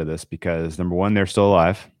Eagles side of this because number one, they're still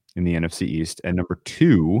alive in the NFC East, and number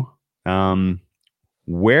two,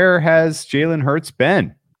 where has Jalen Hurts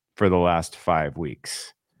been for the last 5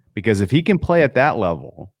 weeks? Because if he can play at that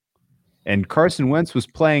level, and Carson Wentz was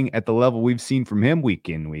playing at the level we've seen from him week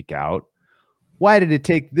in, week out, why did it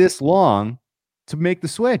take this long to make the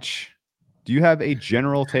switch? Do you have a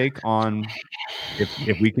general take on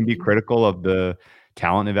if we can be critical of the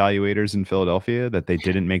talent evaluators in Philadelphia that they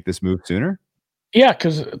didn't make this move sooner? Yeah,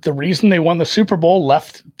 because the reason they won the Super Bowl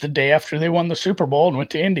left the day after they won the Super Bowl and went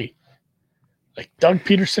to Indy. Like, Doug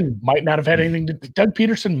Peterson might not have had anything to. Doug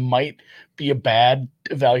Peterson might be a bad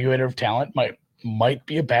evaluator of talent. Might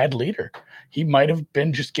be a bad leader. He might have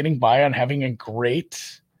been just getting by on having a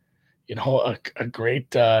great, a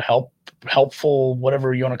great helpful,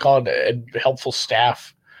 whatever you want to call it, a helpful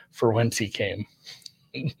staff for when he came.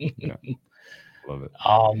 Yeah. Love it.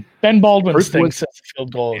 Ben Baldwin thinks that the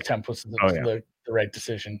field goal attempt was the right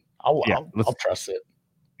decision. I'll trust it.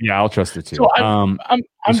 Yeah, I'll trust it too. So I'm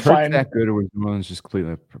fine. That good, or was Mullins just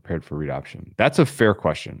completely prepared for read option? That's a fair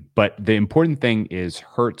question. But the important thing is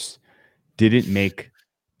Hurts didn't make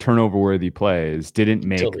turnover-worthy plays. Didn't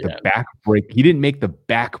make He didn't make the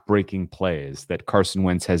back-breaking plays that Carson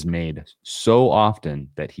Wentz has made so often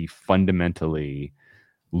that he fundamentally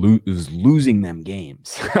was losing them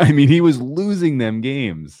games. I mean, he was losing them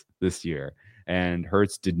games this year, and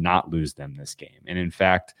Hurts did not lose them this game. And in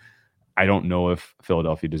fact, I don't know if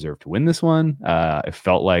Philadelphia deserved to win this one. It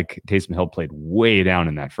felt like Taysom Hill played way down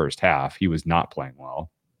in that first half. He was not playing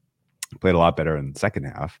well. Played a lot better in the second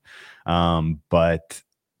half. But,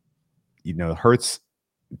 Hurts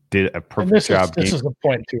did a perfect job. This is the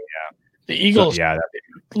point, too. Yeah. The Eagles,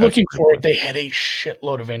 looking forward, they had a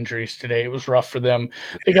shitload of injuries today. It was rough for them.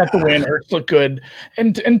 They got the win. Hurts looked good.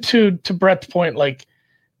 And to Brett's point,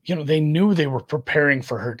 they knew they were preparing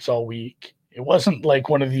for Hurts all week. It wasn't like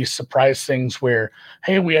one of these surprise things where,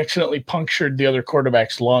 hey, we accidentally punctured the other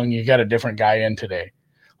quarterback's lung. You got a different guy in today.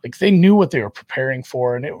 They knew what they were preparing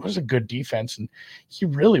for, and it was a good defense. And he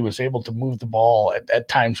really was able to move the ball at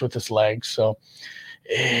times with his legs. So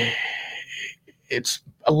it's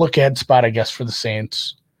a look-ahead spot, I guess, for the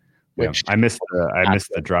Saints. Which I missed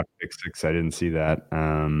the drop pick 6. I didn't see that,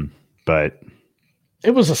 but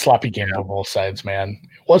it was a sloppy game on both sides, man.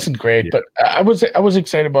 It wasn't great, but I was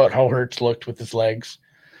excited about how Hurts looked with his legs.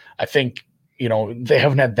 I think they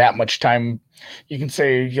haven't had that much time. You can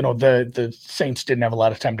say the Saints didn't have a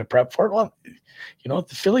lot of time to prep for it. Well,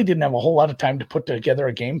 the Philly didn't have a whole lot of time to put together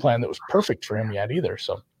a game plan that was perfect for him yet either.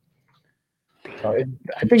 So I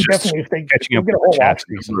think definitely if they get a whole off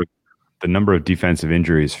season. The number of defensive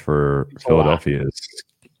injuries for Philadelphia is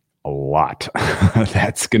a lot.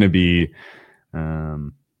 That's going to be, it's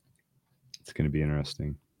going to be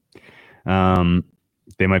interesting.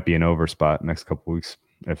 They might be an over spot next couple weeks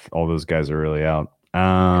if all those guys are really out.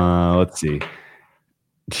 Let's see.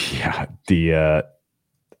 Yeah,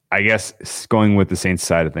 I guess going with the Saints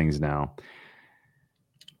side of things now.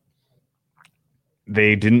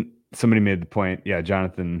 Somebody made the point. Yeah,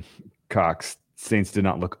 Jonathan Cox. Saints did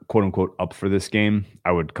not look, quote unquote, up for this game.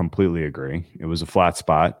 I would completely agree. It was a flat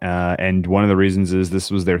spot. And one of the reasons is this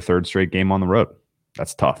was their third straight game on the road.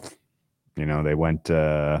 That's tough. They went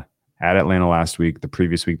at Atlanta last week. The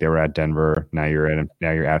previous week they were at Denver. Now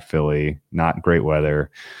you're at Philly. Not great weather.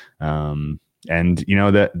 And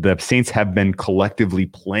the Saints have been collectively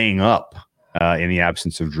playing up in the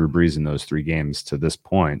absence of Drew Brees in those 3 games to this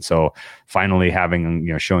point. So finally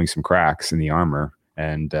having showing some cracks in the armor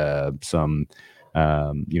and some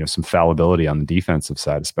fallibility on the defensive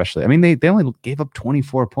side, especially. I mean, they only gave up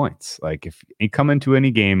 24 points. If you come into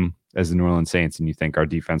any game as the New Orleans Saints and you think our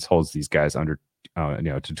defense holds these guys under,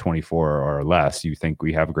 to 24 or less, you think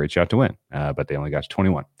we have a great shot to win. But they only got to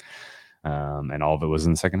 21. And all of it was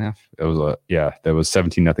in the second half. It was there was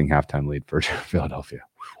 17-0 halftime lead for Philadelphia.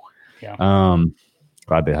 Yeah.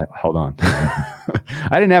 Glad they held on. I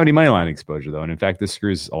didn't have any money line exposure though. And in fact, this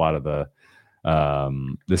screws a lot of the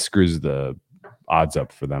odds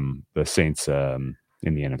up for them, the Saints in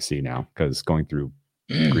the NFC now, because going through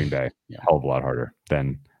Green Bay, hell of a lot harder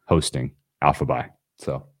than hosting Alpha Buy.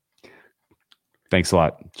 So thanks a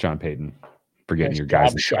lot, Sean Payton, for getting your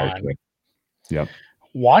guys inspired. Yep.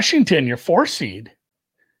 Washington, your 4 seed,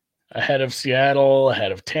 ahead of Seattle,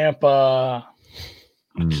 ahead of Tampa.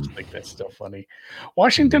 I just think that's still funny.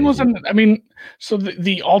 Washington was so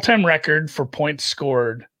the all-time record for points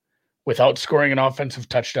scored without scoring an offensive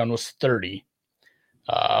touchdown was 30.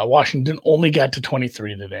 Washington only got to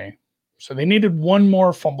 23 today. So they needed one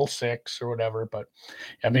more fumble 6 or whatever. But,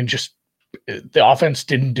 just the offense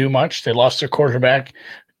didn't do much. They lost their quarterback.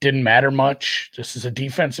 Didn't matter much. This is a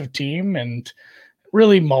defensive team. And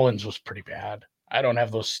really, Mullins was pretty bad. I don't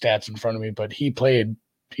have those stats in front of me, but he played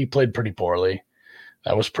pretty poorly.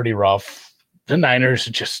 That was pretty rough. The Niners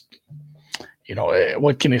just,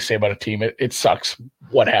 what can you say about a team? It sucks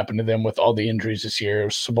what happened to them with all the injuries this year. It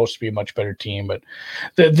was supposed to be a much better team, but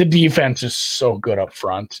the defense is so good up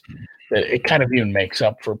front that it kind of even makes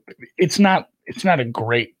up for. It's not a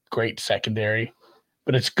great secondary,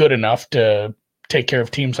 but it's good enough to take care of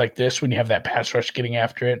teams like this when you have that pass rush getting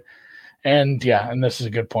after it. And this is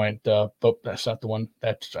a good point. But that's not the one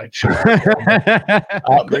that I should.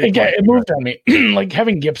 It moved on me. Like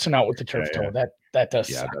having Gibson out with the turf toe, that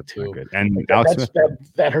does suck too. Good. And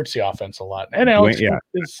that hurts the offense a lot. And Alex,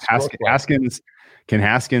 Haskins, can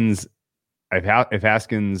Haskins? If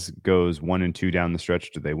Haskins goes 1-2 down the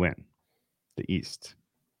stretch, do they win the East?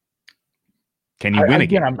 Can you win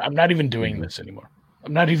again? I'm not even doing this anymore.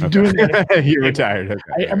 I'm not even doing it. You're retired.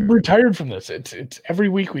 Okay. I'm retired from this. It's every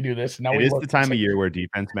week we do this. And now it is the time of year where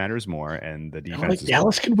defense matters more, and the defense.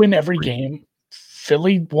 Dallas could win every game.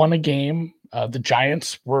 Philly won a game. The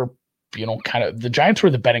Giants were, the Giants were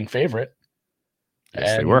the betting favorite.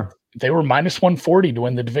 Yes, they were. They were -140 to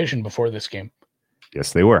win the division before this game.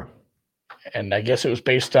 Yes, they were. And I guess it was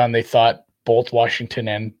based on they thought both Washington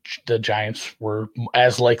and the Giants were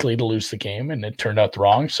as likely to lose the game, and it turned out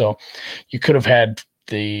wrong. So you could have had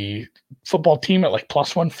the football team at like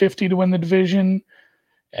 +150 to win the division,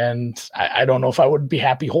 And I don't know if I would be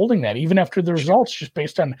happy holding that, even after the results, just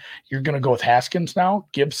based on you're going to go with Haskins now.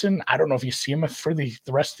 Gibson, I don't know if you see him for the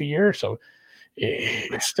rest of the year. So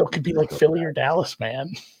it still could be like Philly or Dallas,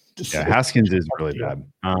 man. Yeah, Haskins is really bad.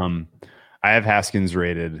 I have Haskins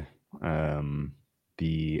rated.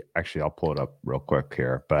 Actually, I'll pull it up real quick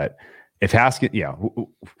here. But if Haskins,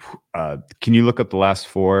 can you look up the last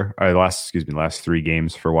three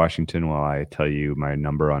games for Washington while I tell you my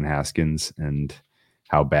number on Haskins and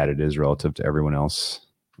how bad it is relative to everyone else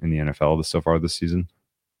in the NFL so far this season?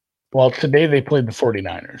 Well, today they played the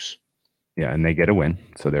 49ers. Yeah, and they get a win.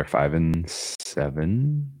 So they're 5-7,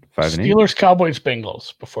 5-8. Steelers, Cowboys,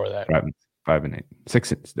 Bengals before that. 5-8.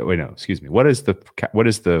 6. Wait, no, excuse me. What is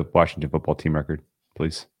the Washington football team record,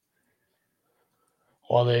 please?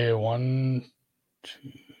 Well, they won.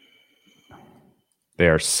 They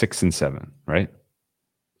are 6-7, right?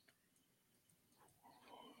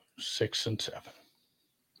 6-7.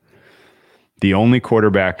 The only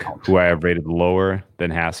quarterback who I have rated lower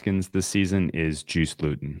than Haskins this season is Juice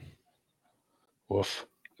Luton. Woof.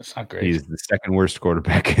 That's not great. He's the second worst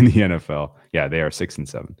quarterback in the NFL. Yeah, they are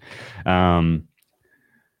 6-7. Man,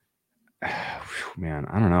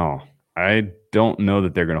 I don't know. I don't know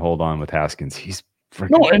that they're going to hold on with Haskins. He's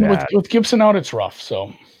freaking bad. With Gibson out, it's rough.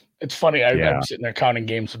 So it's funny. I'm sitting there counting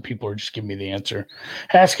games and people are just giving me the answer.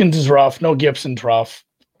 Haskins is rough. No, Gibson's rough.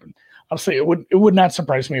 Honestly, it would not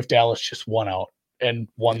surprise me if Dallas just won out and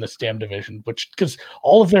won this damn division, because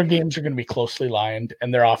all of their games are going to be closely lined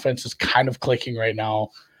and their offense is kind of clicking right now.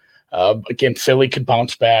 Again, Philly could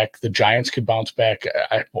bounce back. The Giants could bounce back.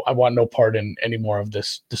 I want no part in any more of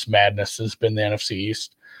this madness that's been the NFC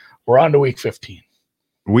East. We're on to week 15.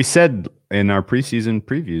 We said in our preseason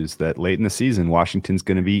previews that late in the season, Washington's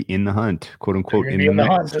going to be in the hunt, quote unquote, in the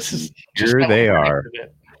hunt. This is here they are.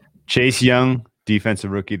 Chase Young,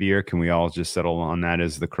 Defensive Rookie of the Year. Can we all just settle on that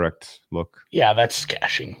as the correct look? Yeah, that's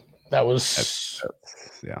cashing. That was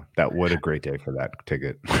that what a great day for that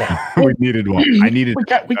ticket. We needed one. We needed a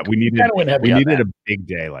big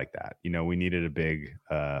day like that. We needed a big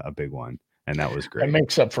one, and that was great. It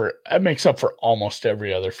makes up for almost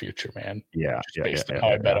every other future, man. Based on how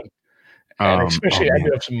I bet them. And especially I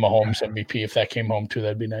do have some Mahomes MVP. If that came home too,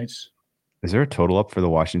 that'd be nice. Is there a total up for the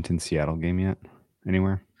Washington-Seattle game yet?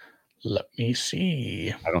 Anywhere? Let me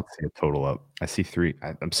see. I don't see a total up. I see 3.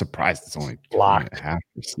 I'm surprised it's only locked. 3.5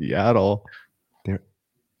 for Seattle. There,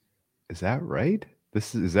 is that right?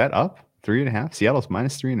 Is that up 3.5? Seattle's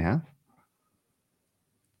minus 3.5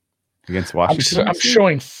 against Washington. I'm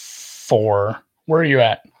showing 4. Where are you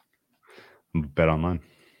at? Bet online.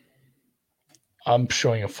 I'm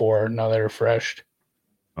showing a 4 now. They're refreshed.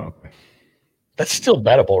 Okay, that's still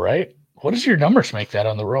bettable, right? What does your numbers make that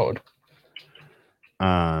on the road?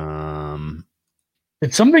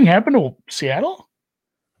 Did something happen to Seattle?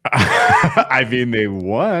 I mean, they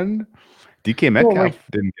won. DK Metcalf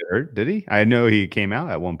didn't get hurt, did he? I know he came out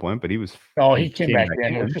at one point, but he was. Oh, he came back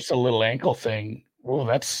in. It was just a little ankle thing. Oh,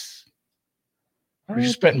 that's. Are you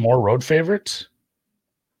just betting more road favorites?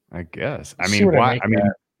 I guess. I mean, why? I mean,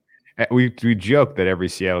 we joke that every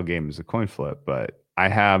Seattle game is a coin flip, but I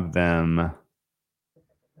have them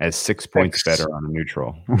as 6 points better on a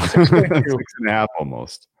neutral. 6.5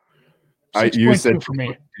 almost. 6.2 for me.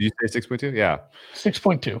 Did you say 6.2? Yeah.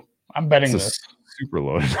 6.2. I'm betting this. Super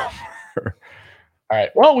low number. All right.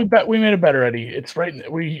 Well, we made a bet already. It's right.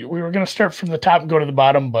 We were going to start from the top and go to the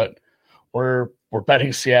bottom, but we're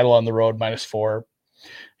betting Seattle on the road -4.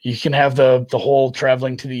 You can have the whole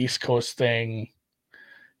traveling to the East Coast thing.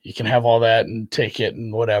 You can have all that and take it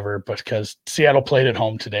and whatever, but because Seattle played at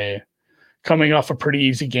home today, coming off a pretty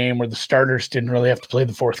easy game where the starters didn't really have to play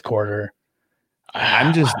the fourth quarter.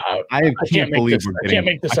 I can't believe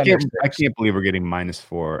we're getting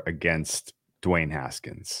 -4 against Dwayne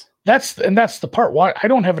Haskins. That's the part. Why I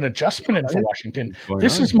don't have an adjustment in for Washington.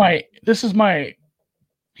 This is my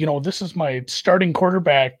starting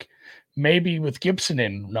quarterback, maybe with Gibson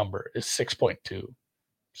in number is 6.2.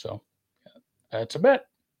 So that's a bet.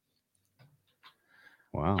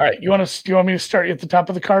 Wow. All right. Do you want me to start at the top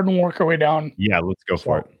of the card and work our way down? Yeah, let's go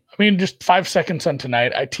for it. I mean, just 5 seconds on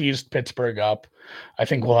tonight. I teased Pittsburgh up. I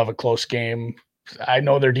think we'll have a close game. I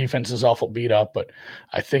know their defense is awful beat up, but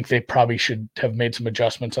I think they probably should have made some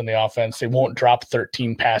adjustments on the offense. They won't drop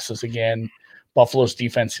 13 passes again. Buffalo's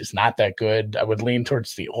defense is not that good. I would lean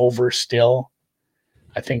towards the over still.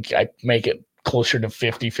 I think I make it closer to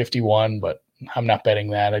 50-51, but I'm not betting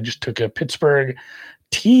that. I just took a Pittsburgh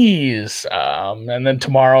tease. And then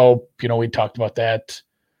tomorrow, we talked about that.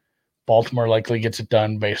 Baltimore likely gets it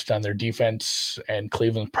done based on their defense, and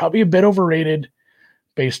Cleveland probably a bit overrated.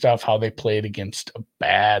 based off how they played against a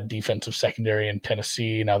bad defensive secondary in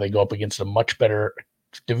Tennessee. Now they go up against a much better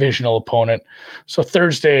divisional opponent. So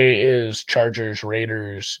Thursday is Chargers,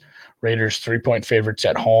 Raiders. Raiders 3-point favorites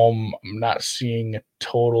at home. I'm not seeing a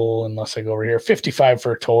total unless I go over here. 55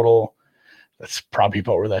 for a total. That's probably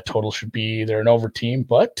about where that total should be. They're an over team,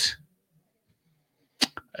 but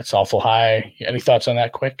that's awful high. Any thoughts on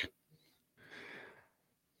that quick?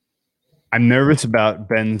 I'm nervous about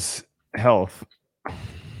Ben's health. A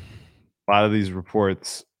lot of these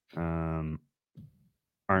reports aren't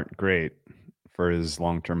great for his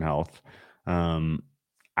long-term health.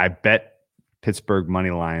 I bet Pittsburgh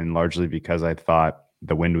money line largely because I thought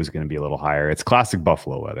the wind was going to be a little higher. It's classic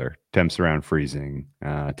Buffalo weather. Temps around freezing,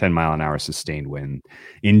 10 mile an hour sustained wind.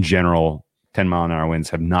 In general, 10 mile an hour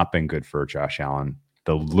winds have not been good for Josh Allen.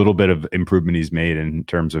 The little bit of improvement he's made in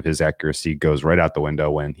terms of his accuracy goes right out the window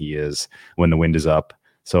when the wind is up.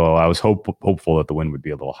 So I was hopeful that the wind would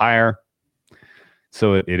be a little higher.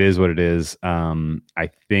 So it is what it is. I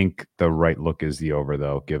think the right look is the over,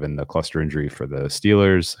 though, given the cluster injury for the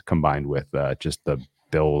Steelers combined with just the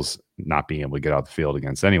Bills not being able to get out the field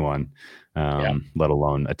against anyone, let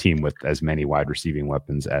alone a team with as many wide receiving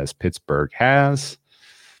weapons as Pittsburgh has.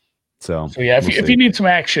 So yeah, if you need some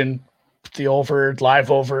action, the over, live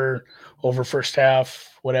over first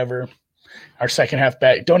half, whatever. Our second half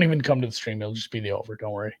bet, don't even come to the stream. It'll just be the over.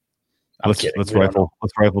 Don't worry. Let's rifle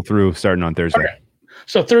through starting on Thursday. Okay.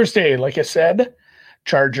 So Thursday, like I said,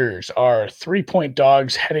 Chargers are 3-point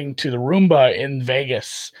dogs heading to the Roomba in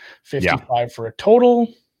Vegas, 55 for a total.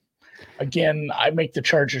 Again, I make the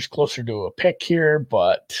Chargers closer to a pick here,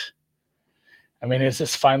 but I mean, is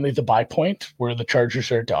this finally the buy point where the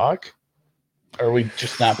Chargers are a dog? Or are we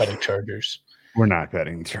just not betting Chargers? We're not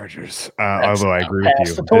betting Chargers. Although I agree with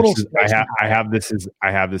you. The total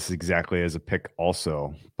I have this exactly as a pick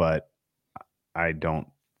also, but I don't.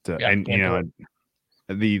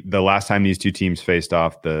 The last time these two teams faced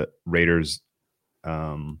off, the Raiders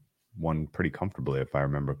won pretty comfortably, if I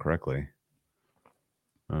remember correctly.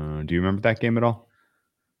 Do you remember that game at all?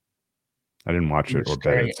 I didn't watch it or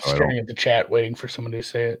bet it. Staring at the chat, waiting for somebody to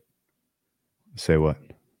say it. Say what?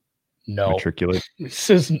 No. Matriculate?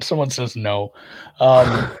 Someone says no.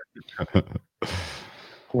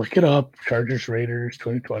 Look it up. Chargers, Raiders,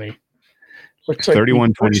 2020. Looks like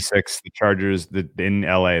 31-26. The Chargers in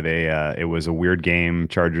LA. It was a weird game.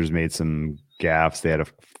 Chargers made some gaffes. They had a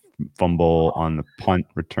fumble on the punt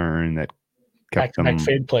return that kept them.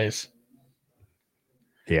 Fade plays.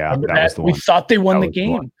 Yeah, that was the one. We thought they won the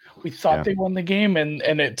game. They won the game, and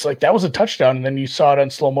it's like that was a touchdown. And then you saw it on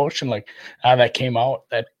slow motion, like that came out.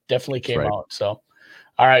 That definitely came out. So,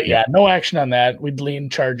 all right, no action on that. We'd lean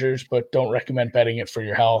Chargers, but don't recommend betting it for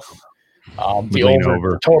your health. The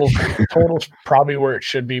over. Total's probably where it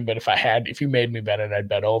should be, but if you made me bet it, I'd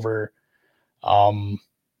bet over.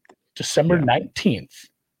 December 19th.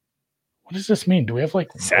 What does this mean? Do we have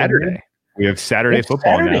like Saturday? We have Saturday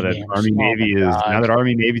football now that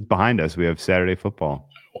Army Navy's behind us. We have Saturday football.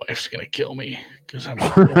 My wife's gonna kill me because I'm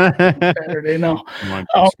Saturday now.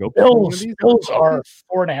 Bills are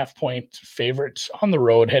 4.5-point favorites on the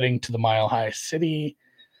road heading to the Mile High City.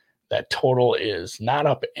 That total is not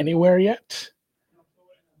up anywhere yet,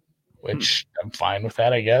 which I'm fine with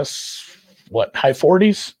that, I guess. What, high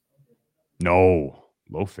 40s? No,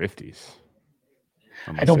 low 50s.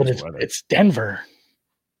 I know, but it's Denver.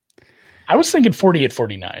 I was thinking 48,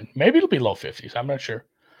 49. Maybe it'll be low 50s. I'm not sure.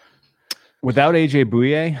 Without AJ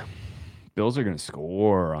Bouye, Bills are going to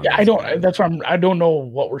score. I don't know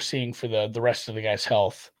what we're seeing for the rest of the guys'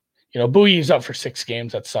 health. Bouye's up for 6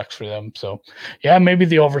 games. That sucks for them. So, maybe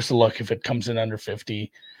the over's the look if it comes in under 50.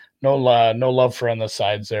 No love for on the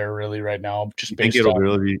sides there really right now. Just based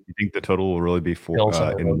on. You think the total will really be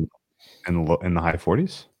in the high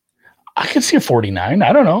 40s? I could see a 49.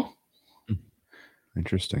 I don't know.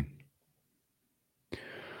 Interesting.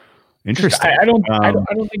 I don't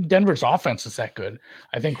think Denver's offense is that good.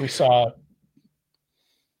 I think we saw.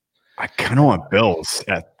 I kind of want Bills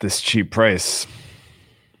at this cheap price.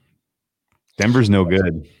 Denver's no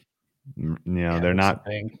good. They're not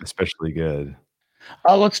especially good.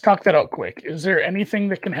 Let's talk that out quick. Is there anything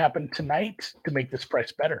that can happen tonight to make this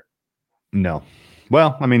price better? No.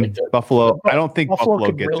 Well, I mean, Buffalo. I don't think Buffalo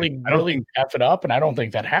could gets really F it up, and I don't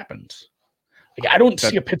think that happens. I don't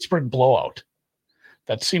see a Pittsburgh blowout.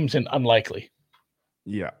 That seems unlikely.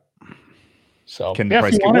 Yeah. So can the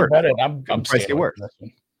price get worse? I'm saying get worse.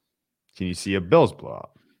 Can you see a Bills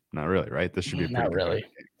blowout? Not really, right? This should be not really.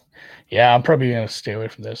 Yeah, I'm probably going to stay away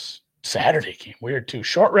from this Saturday game. Weird too.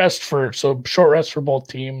 Short rest for both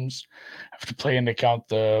teams. Have to play into account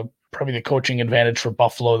probably the coaching advantage for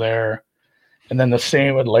Buffalo there. And then the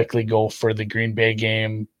same would likely go for the Green Bay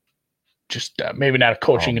game. Just maybe not a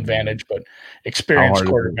coaching advantage, but experienced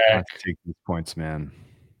quarterback. Take these points, man.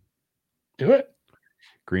 Do it.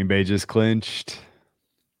 Green Bay just clinched.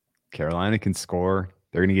 Carolina can score.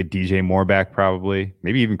 They're going to get DJ Moore back probably.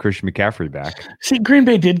 Maybe even Christian McCaffrey back. See, Green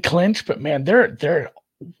Bay did clinch, but man, they're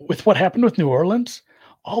with what happened with New Orleans,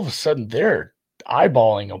 all of a sudden they're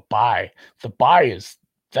eyeballing a bye. The bye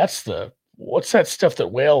that's the what's that stuff that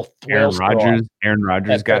whales Aaron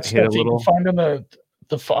Rodgers got hit a little. You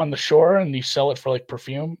can find on the shore and you sell it for like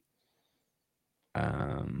perfume.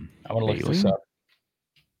 I'm gonna look this up.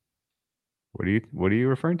 What are you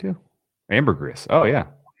referring to? Ambergris. Oh yeah.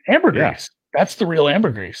 Ambergris. Yeah. That's the real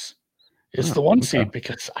ambergris. It's the one seed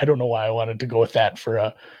because I don't know why I wanted to go with that for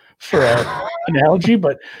a analogy,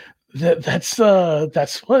 but that's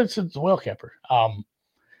what it's a whale capper.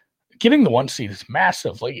 Getting the one seed is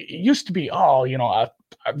massive. Like it used to be,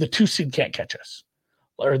 the 2 seed can't catch us,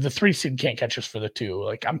 or the 3 seed can't catch us for the 2.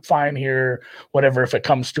 Like I'm fine here, whatever. If it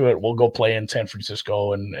comes to it, we'll go play in San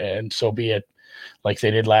Francisco, and so be it, like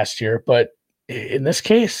they did last year. But in this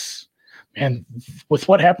case, man, with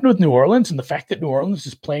what happened with New Orleans and the fact that New Orleans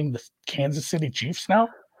is playing the Kansas City Chiefs now,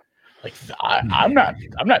 like I'm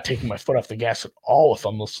not taking my foot off the gas at all with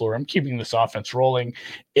LaFleur. I'm keeping this offense rolling.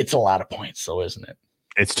 It's a lot of points, though, isn't it?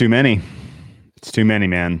 It's too many. It's too many,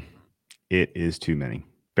 man. It is too many.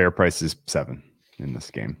 Fair price is 7 in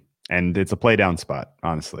this game, and it's a play down spot.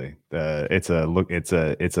 Honestly, it's a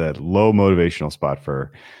low motivational spot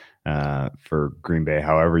for Green Bay.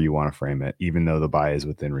 However you want to frame it, even though the bye is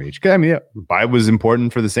within reach. I mean, bye was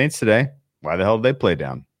important for the Saints today. Why the hell did they play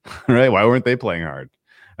down? Right? Why weren't they playing hard?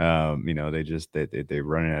 They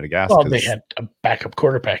running out of gas. Well, they had a backup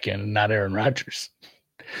quarterback in, and not Aaron Rodgers.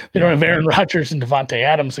 They don't have Aaron Rodgers and Devontae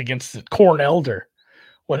Adams against Corn Elder.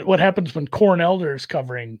 What happens when Corn Elder is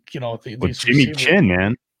covering? These Jimmy Chin,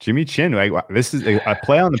 man. Jimmy Chin. This is a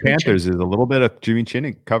play on the Panthers is a little bit of Jimmy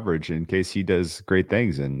Chin coverage in case he does great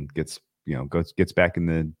things and gets back in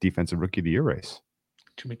the defensive rookie of the year race.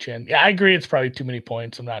 Jimmy Chin. Yeah, I agree. It's probably too many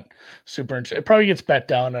points. I'm not super interested. It probably gets bet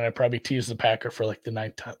down, and I probably tease the Packer for like the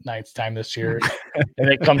ninth time this year, and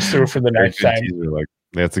it comes through for the 9th time.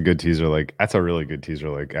 That's a good teaser. Like that's a really good teaser.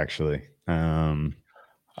 Like actually. So I'm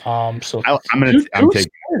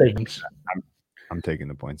taking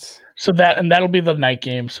the points. So that'll be the night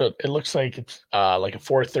game. So it looks like it's like a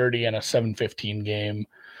 4:30 and a 7:15 game.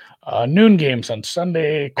 Noon games on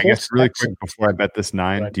Sunday. I guess really quick before I bet this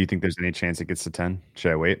 9, do you think there's any chance it gets to 10?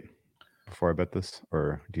 Should I wait before I bet this,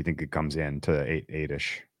 or do you think it comes in to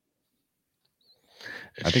 8-ish?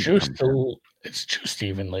 It's juiced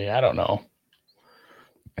evenly. I don't know.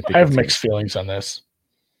 I have mixed feelings on this.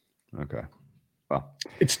 Okay. Well,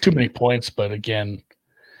 it's too many points, but again,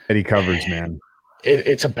 Eddie covers, man.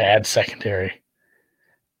 It's a bad secondary.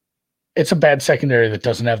 It's a bad secondary that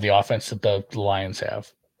doesn't have the offense that the Lions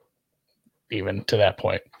have. Even to that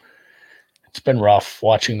point, it's been rough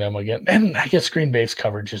watching them again. And I guess Green Bay's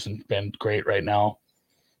coverage hasn't been great right now.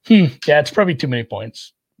 Yeah, it's probably too many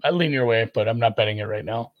points. I lean your way, but I'm not betting it right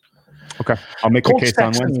now. Okay. I'll make the case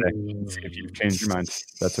on Wednesday. See if you've changed your mind.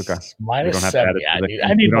 That's okay. -7.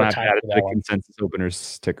 I need more time for that one. Consensus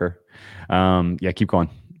openers ticker. Yeah, keep going.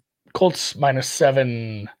 Colts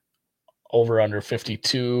 -7, over under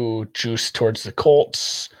 52, juice towards the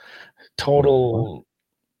Colts. Total.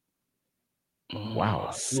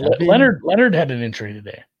 Wow. Leonard had an injury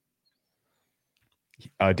today.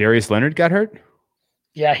 Darius Leonard got hurt?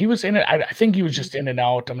 Yeah, he was in it. I think he was just in and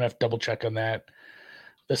out. I'm gonna have to double check on that.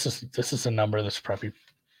 This is a number that's probably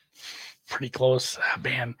pretty close.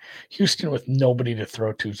 Man, Houston with nobody to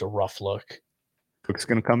throw to is a rough look. Cook's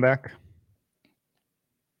gonna come back.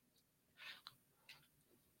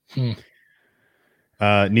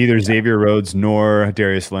 Neither Xavier Rhodes nor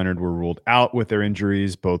Darius Leonard were ruled out with their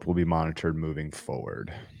injuries. Both will be monitored moving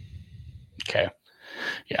forward. Okay.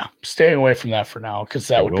 Yeah. Staying away from that for now, because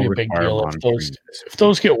that would be a big deal. If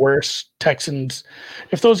those get worse,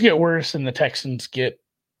 if those get worse and the Texans get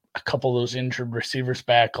a couple of those injured receivers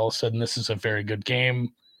back, all of a sudden this is a very good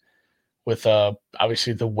game with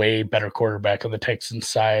obviously the way better quarterback on the Texans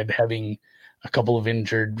side, having a couple of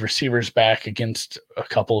injured receivers back against a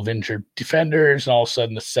couple of injured defenders, and all of a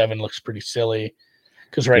sudden the 7 looks pretty silly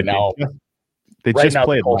because they just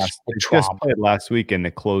played last week and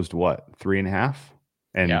it closed 3.5,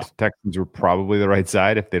 and Texans were probably the right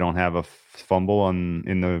side if they don't have a fumble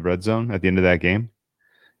in the red zone at the end of that game.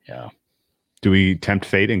 Yeah. Do we tempt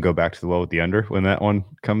fate and go back to the well with the under when that one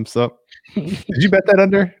comes up? Did you bet that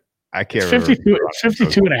under? I can't remember.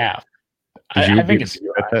 52.5. I think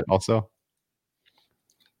you bet that also?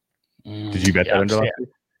 Did you bet that under last week?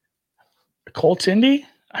 Colts Indy?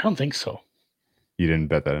 I don't think so. You didn't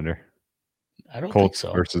bet that under? I don't Colts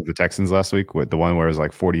think so. Versus the Texans last week, with the one where it was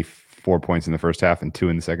like 44 points in the first half and 2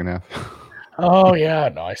 in the second half. Oh yeah,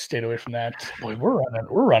 no, I stayed away from that. Boy, we're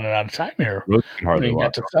running out of time here. Hardly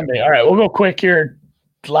got to Sunday. All right, we'll go quick here.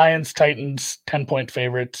 Lions, Titans, 10-point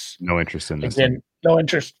favorites. No interest in this. Again, no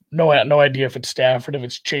interest. No idea if it's Stafford. If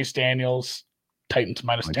it's Chase Daniels, Titans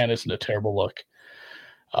 -10 isn't a terrible look.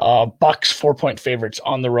 Bucks 4-point favorites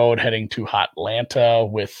on the road heading to Atlanta,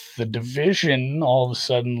 with the division all of a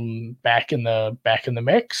sudden back in the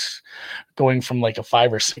mix. Going from like a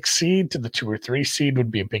 5 or 6 seed to the 2 or 3 seed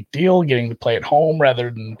would be a big deal. Getting to play at home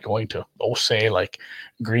rather than going to say like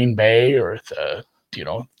Green Bay or the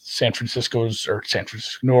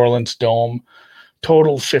New Orleans Dome.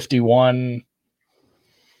 Total 51.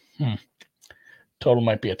 Total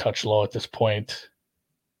might be a touch low at this point.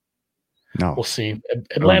 No, we'll see.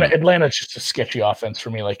 Atlanta's just a sketchy offense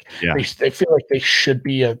for me. Like they feel like they should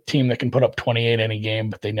be a team that can put up 28 any game,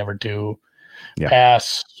 but they never do. Yeah.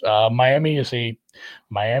 Pass. Miami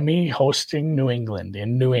hosting New England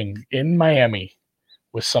in Miami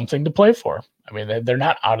with something to play for. I mean, they're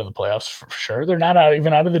not out of the playoffs for sure. They're not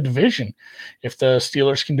even out of the division. If the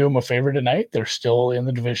Steelers can do them a favor tonight, they're still in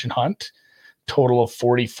the division hunt. Total of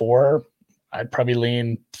 44. I'd probably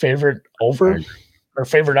lean favorite over or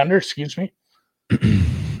favorite under, excuse me.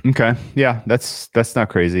 Okay. Yeah, that's not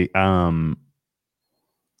crazy.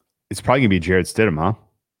 It's probably gonna be Jarrett Stidham, huh?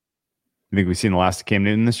 You think we've seen the last of Cam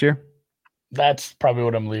Newton this year? That's probably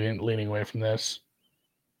what I'm leaning away from this.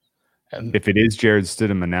 And if it is Jarrett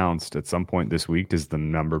Stidham announced at some point this week, does the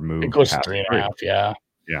number move? It goes to 3.5. Yeah.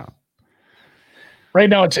 Yeah. Right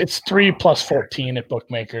now it's 3 plus 14 at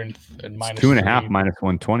bookmaker and minus 2.5 minus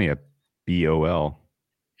 120 at BOL.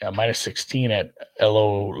 Yeah, minus 16 at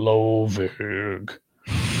Loverg.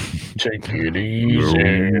 Take it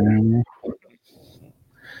easy.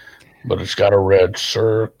 But it's got a red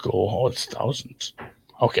circle. Oh, it's thousands.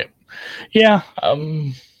 Okay. Yeah.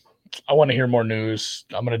 I want to hear more news.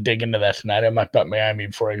 I'm going to dig into that tonight. I might bet Miami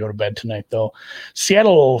before I go to bed tonight, though.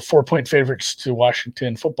 Seattle 4-point favorites to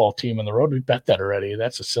Washington football team on the road. We bet that already.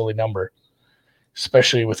 That's a silly number,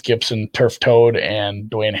 especially with Gibson turf-toed and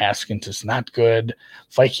Dwayne Haskins is not good.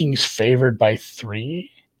 Vikings favored by 3,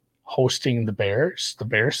 hosting the Bears. The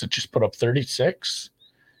Bears that just put up 36.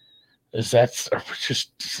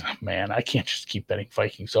 Man, I can't just keep betting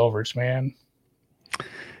Vikings overs, man.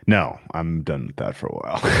 No, I'm done with that for a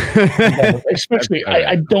while. Especially,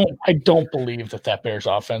 I don't believe that Bears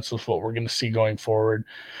offense is what we're going to see going forward.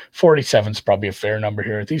 47 is probably a fair number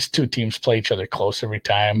here. These two teams play each other close every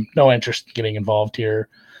time. No interest in getting involved here.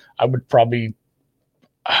 I would probably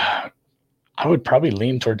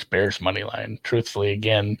lean towards Bears money line, truthfully,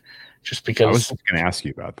 again, just because. I was just going to ask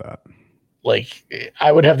you about that. Like,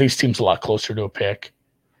 I would have these teams a lot closer to a pick.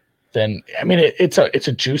 Then it's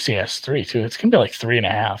a juicy ass 3 too. It's gonna be like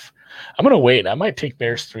 3.5. I'm gonna wait. I might take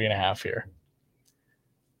Bears 3.5 here.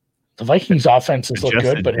 The Vikings offenses look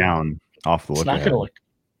good, but down off the look. It's not gonna look.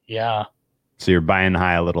 Yeah. So you're buying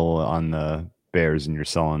high a little on the Bears and you're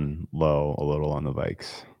selling low a little on the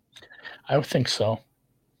Vikes. I would think so.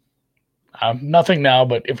 Nothing now,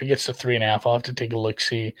 but if it gets to 3.5, I'll have to take a look.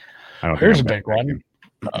 See, here's a big one.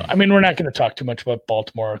 We're not going to talk too much about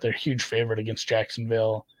Baltimore. They're a huge favorite against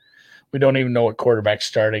Jacksonville. We don't even know what quarterback's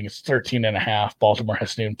starting. It's 13.5. Baltimore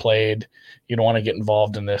hasn't even played. You don't want to get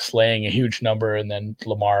involved in this, laying a huge number, and then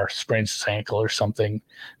Lamar sprains his ankle or something.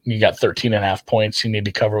 You got 13.5 points you need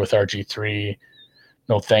to cover with RG3.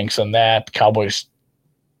 No thanks on that. Cowboys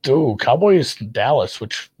Dallas,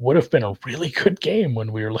 which would have been a really good game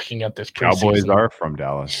when we were looking at this preseason. Cowboys are from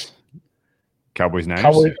Dallas.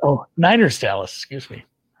 Niners? Niners Dallas, excuse me.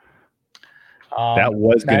 That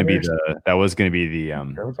was going to be the there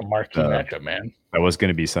was a marquee matchup, man. That was going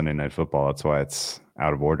to be Sunday Night Football. That's why it's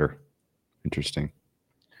out of order. Interesting.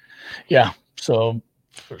 Yeah. So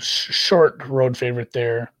short road favorite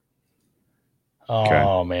there.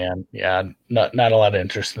 Oh man. Yeah. Not a lot of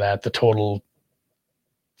interest in that. The total.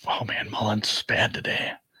 Oh man, Mullins is bad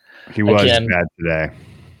today. He was bad today.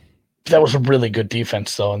 That was a really good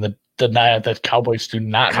defense though. And the Cowboys do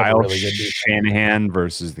not have a really good defense. Shanahan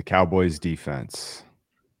versus the Cowboys defense.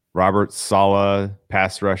 Robert Saleh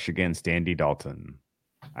pass rush against Andy Dalton.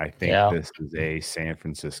 I think this is a San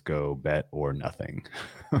Francisco bet or nothing.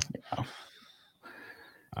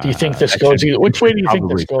 Do you think this goes either? Which way do you think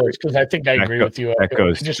this goes? Because I think I agree with you. That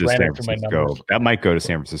goes just to ran San after my Francisco. numbers. That might go to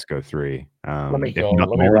San Francisco 3. Let me go.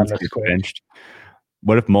 Let me run this quick. Benched.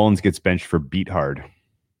 What if Mullins gets benched for beat hard?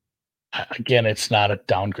 Again, it's not a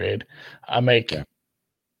downgrade. I make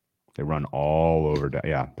They run all over.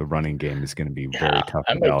 The running game is going to be very tough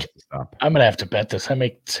to stop. I'm going to have to bet this. I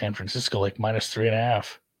make San Francisco like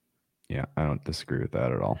 -3.5. Yeah, I don't disagree with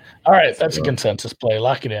that at all. All right, that's a consensus play.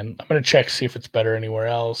 Lock it in. I'm going to check, see if it's better anywhere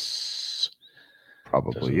else.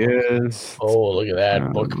 Probably is. Oh, look at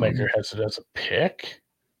that. Bookmaker has it as a pick.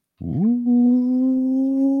 Ooh,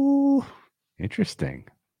 interesting.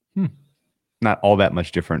 Not all that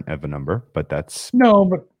much different of a number, but that's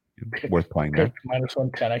worth playing there.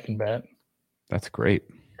 -110, I can bet. That's great.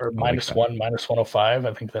 Or -1, -105.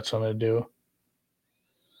 I think that's what I'm going to do.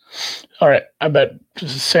 All right, I bet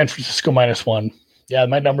San Francisco -1. Yeah,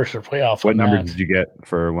 my numbers are way off. What number did you get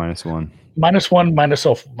for -1? -1,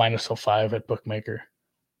 -0.05 at Bookmaker.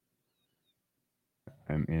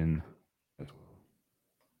 I'm in.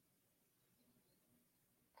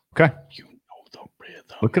 Okay. You know the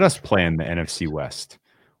rhythm. Look at us playing the NFC West.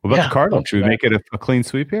 What about the Cardinals? Should we make it a clean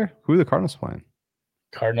sweep here? Who are the Cardinals playing?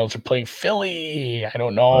 Cardinals are playing Philly. I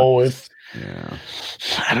don't know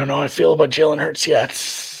I don't know how I feel about Jalen Hurts yet.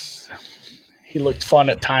 He looked fun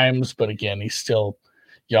at times, but again, he's still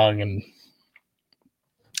young and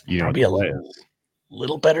probably a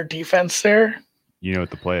little better defense there. You know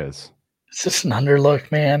what the play is? Is this an underlook,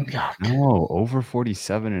 man? God. No, over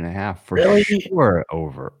 47.5 for really? Sure.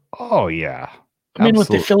 Over. Oh yeah. I mean, with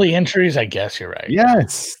the Philly injuries, I guess you're right.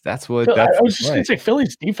 Yes, that's what. I was just going to say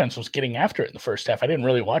Philly's defense was getting after it in the first half. I didn't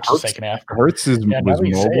really watch the second half. Hurts was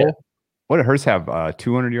mobile. What did Hurts have?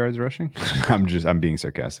 200 yards rushing? I'm being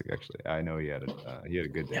sarcastic. Actually, I know he had a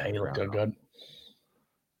good day. Yeah, he looked good.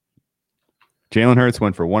 Jalen Hurts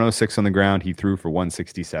went for 106 on the ground. He threw for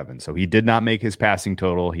 167. So he did not make his passing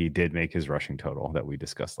total. He did make his rushing total that we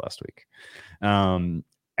discussed last week.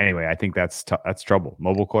 Anyway, I think that's trouble.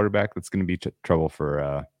 Mobile quarterback. That's going to be trouble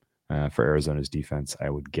for Arizona's defense, I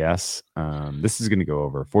would guess. This is going to go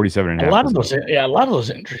over 47.5. A lot of those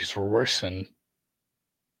injuries were worse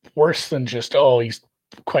than just he's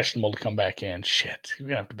questionable to come back in. Shit, we're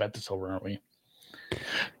gonna have to bet this over, aren't we?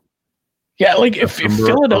 Yeah, like if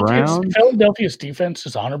Philadelphia's defense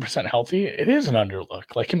is 100% healthy, it is an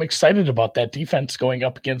underlook. Like I'm excited about that defense going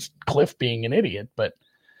up against Cliff being an idiot, but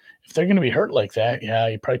if they're going to be hurt like that, yeah,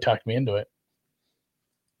 you probably talked me into it.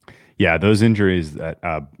 Yeah, those injuries that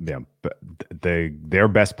their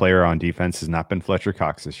best player on defense has not been Fletcher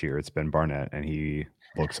Cox this year. It's been Barnett, and he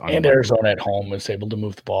looks. And Arizona at home is able to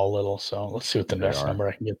move the ball a little. So let's see what the best number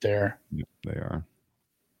I can get there. Yep, they are.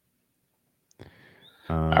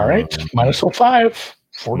 All right, -05,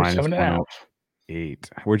 47.5. 8.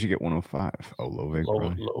 Where'd you get 105? Oh, Lovig.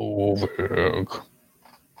 Lovig.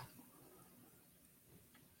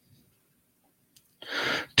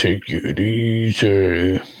 Take it easy.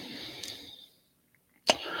 You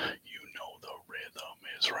know the rhythm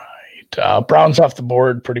is right. Browns off the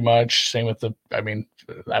board pretty much. Same with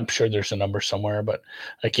I'm sure there's a number somewhere, but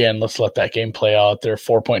again, let's let that game play out. They're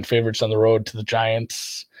 4-point favorites on the road to the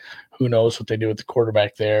Giants. Who knows what they do with the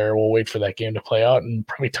quarterback there? We'll wait for that game to play out and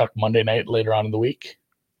probably talk Monday night later on in the week.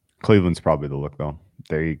 Cleveland's probably the look, though.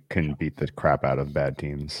 They can beat the crap out of bad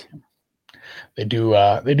teams. They do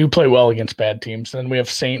play well against bad teams. Then we have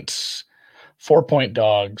Saints, 4-point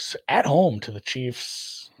dogs at home to the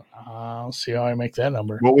Chiefs. I'll see how I make that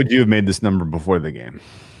number. What would you have made this number before the game?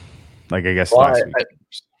 Like, I guess last week.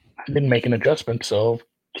 I didn't make an adjustment, so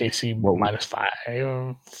KC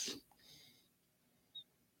 -5.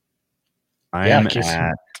 I'm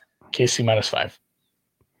KC -5.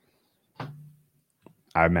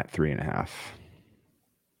 I'm at 3.5.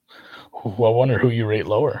 I wonder who you rate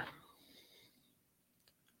lower.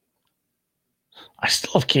 I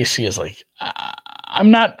still have KC as like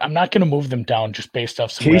I'm not going to move them down just based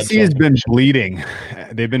off some. KC has been bleeding.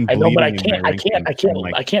 They've been. I know, but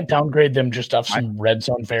I can't downgrade them just off some red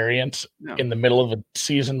zone variance in the middle of a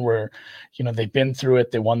season where they've been through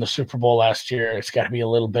it. They won the Super Bowl last year. It's got to be a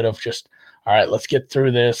little bit of just. All right, let's get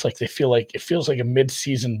through this. Like it feels like a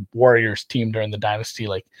mid-season Warriors team during the dynasty.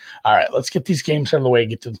 Like, all right, let's get these games out of the way,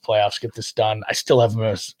 get to the playoffs, get this done. I still have them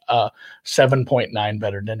as 7.9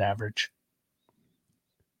 better than average.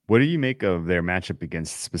 What do you make of their matchup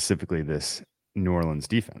against specifically this New Orleans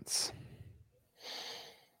defense?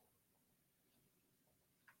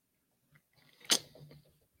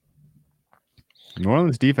 New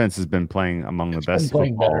Orleans defense has been playing among the best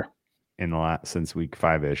football in the since week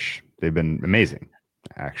 5-ish. They've been amazing,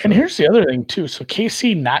 actually. And here's the other thing too. So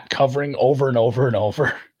KC not covering over and over and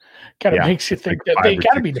over kind of makes you think that they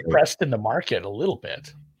got to be depressed in the market a little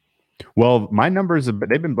bit. Well, my numbers they've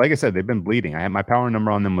been, like I said, they've been bleeding. I had my power number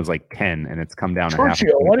on them was like 10, and it's come down.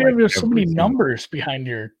 Giorgio, why do you have so many numbers behind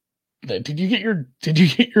your? Did you get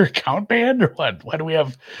your account banned or what? Why do we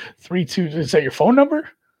have 32? Is that your phone number?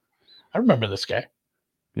 I remember this guy.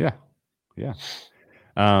 Yeah.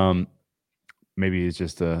 Maybe it's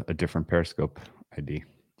just a different Periscope ID.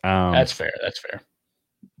 That's fair.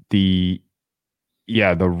 The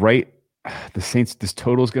Saints, this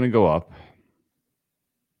total is going to go up.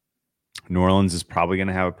 New Orleans is probably going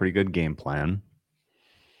to have a pretty good game plan.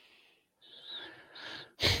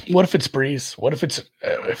 What if it's Breeze? What if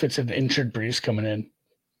it's an injured Breeze coming in?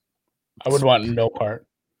 I would want no part.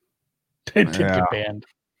 It did get banned.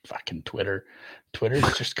 Fucking Twitter.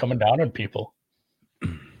 Twitter's just coming down on people.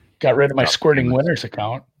 Got rid of my Squirting Winners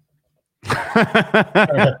account.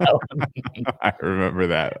 I remember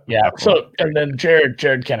that. Yeah. So, and then Jared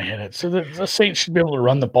kind of hit it. So the Saints should be able to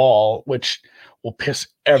run the ball, which will piss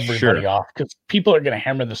everybody off because people are going to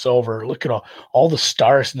hammer this over. Look at all the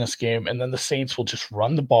stars in this game, and then the Saints will just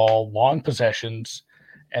run the ball, long possessions,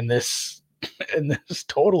 and this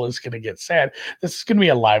total is going to get sad. This is going to be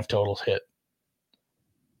a live totals hit.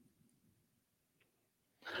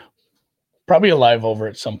 Probably a live over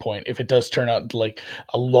at some point if it does turn out like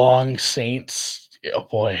a long Saints. Oh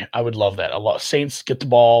boy, I would love that. A lot Saints get the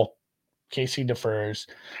ball, KC defers,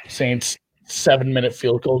 Saints 7-minute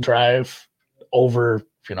field goal drive over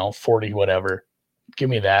 40 whatever. Give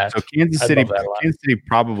me that. So Kansas City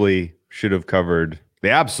probably should have covered. They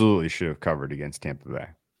absolutely should have covered against Tampa Bay.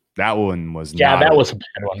 That one was that was a bad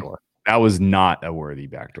one. That was not a worthy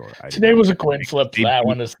backdoor. Today was a coin flip. They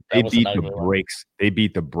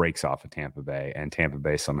beat the brakes off of Tampa Bay, and Tampa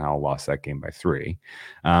Bay somehow lost that game by 3.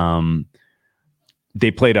 They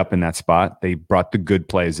played up in that spot. They brought the good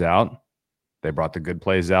plays out. They brought the good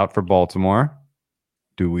plays out for Baltimore.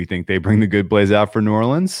 Do we think they bring the good plays out for New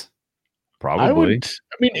Orleans? Probably.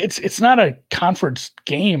 It's not a conference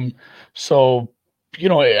game, so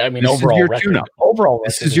overall record.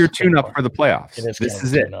 This is your tune-up for the playoffs. This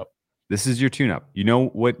is it. This is your tune-up. You know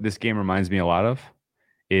what this game reminds me a lot of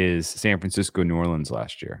is San Francisco, New Orleans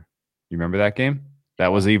last year. You remember that game? That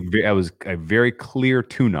was a very clear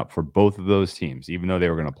tune-up for both of those teams, even though they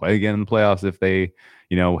were going to play again in the playoffs if they,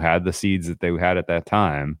 had the seeds that they had at that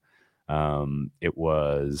time. It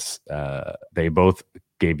was they both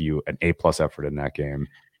gave you an A+ effort in that game.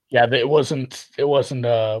 Yeah, it wasn't.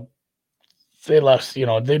 They left,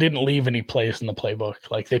 they didn't leave any plays in the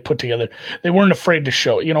playbook. Like they put together, they weren't afraid to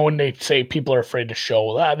show, when they say people are afraid to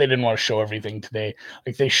show, they didn't want to show everything today.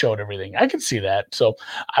 Like they showed everything. I can see that. So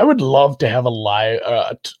I would love to have a live,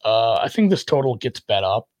 I think this total gets bet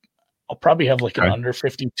up. I'll probably have like an under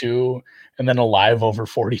 52 and then a live over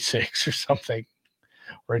 46 or something,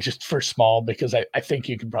 or just for small, because I think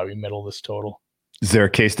you could probably middle this total. Is there a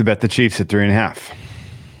case to bet the Chiefs at 3.5?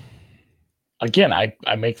 Again, I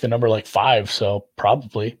make the number like 5, so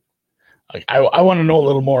probably. I want to know a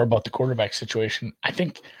little more about the quarterback situation. I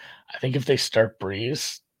think if they start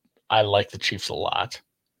Breeze, I like the Chiefs a lot.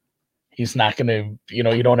 He's not going to, you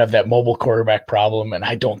don't have that mobile quarterback problem, and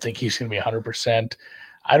I don't think he's going to be 100%.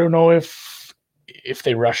 I don't know if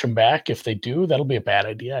they rush him back. If they do, that'll be a bad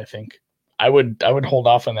idea, I think. I would hold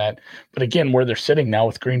off on that. But again, where they're sitting now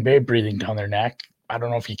with Green Bay breathing down their neck, I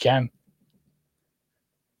don't know if you can.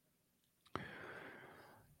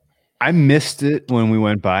 I missed it when we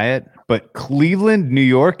went by it, but Cleveland, New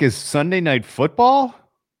York is Sunday Night Football?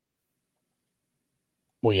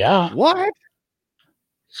 Well, yeah. What?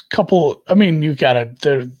 It's a couple. You got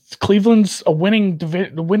it. Cleveland's a winning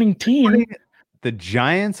team. The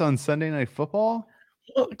Giants on Sunday Night Football?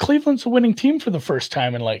 Well, Cleveland's a winning team for the first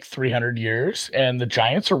time in like 300 years, and the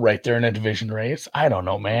Giants are right there in a division race. I don't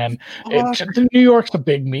know, man. New York's a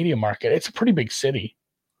big media market. It's a pretty big city.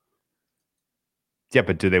 Yeah,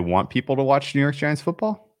 but do they want people to watch New York Giants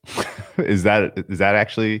football? Is that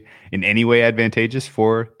actually in any way advantageous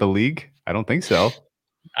for the league? I don't think so.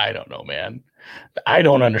 I don't know, man. I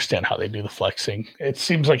don't understand how they do the flexing. It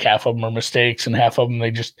seems like half of them are mistakes, and half of them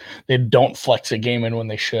they don't flex a game in when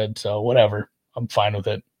they should. So whatever, I'm fine with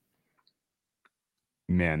it.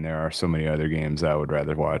 Man, there are so many other games I would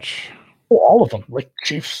rather watch. Well, all of them, like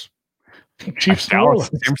Chiefs. Dallas,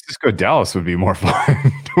 San Francisco, Dallas would be more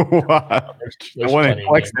fun to watch. The one they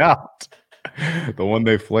flexed out. The one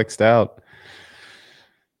they flexed out.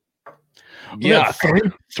 Yeah,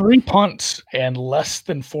 three punts and less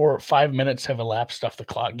than 4 or 5 minutes have elapsed off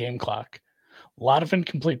the game clock. A lot of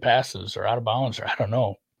incomplete passes or out of bounds, or I don't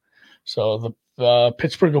know. So the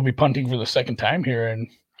Pittsburgh will be punting for the second time here, and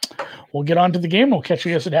we'll get on to the game. We'll catch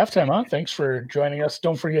you guys at halftime, huh? Thanks for joining us.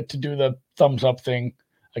 Don't forget to do the thumbs up thing.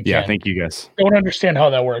 Again, yeah, thank you guys. Don't understand how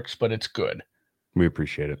that works, but it's good. We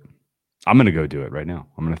appreciate it. I'm going to go do it right now.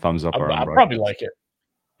 I'm going to thumbs up our I'll probably like it.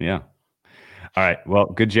 Yeah. All right. Well,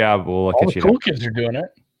 good job. We'll catch you. All the cool kids are doing it.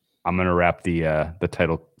 I'm going to wrap the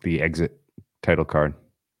exit title card.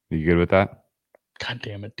 You good with that? God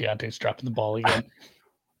damn it. Deontay's dropping the ball again.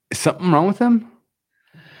 Is something wrong with him?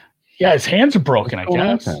 Yeah, his hands are broken, I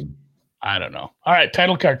guess. I don't know. All right,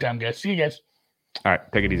 title card time, guys. See you guys. All right,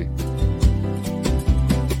 take it easy.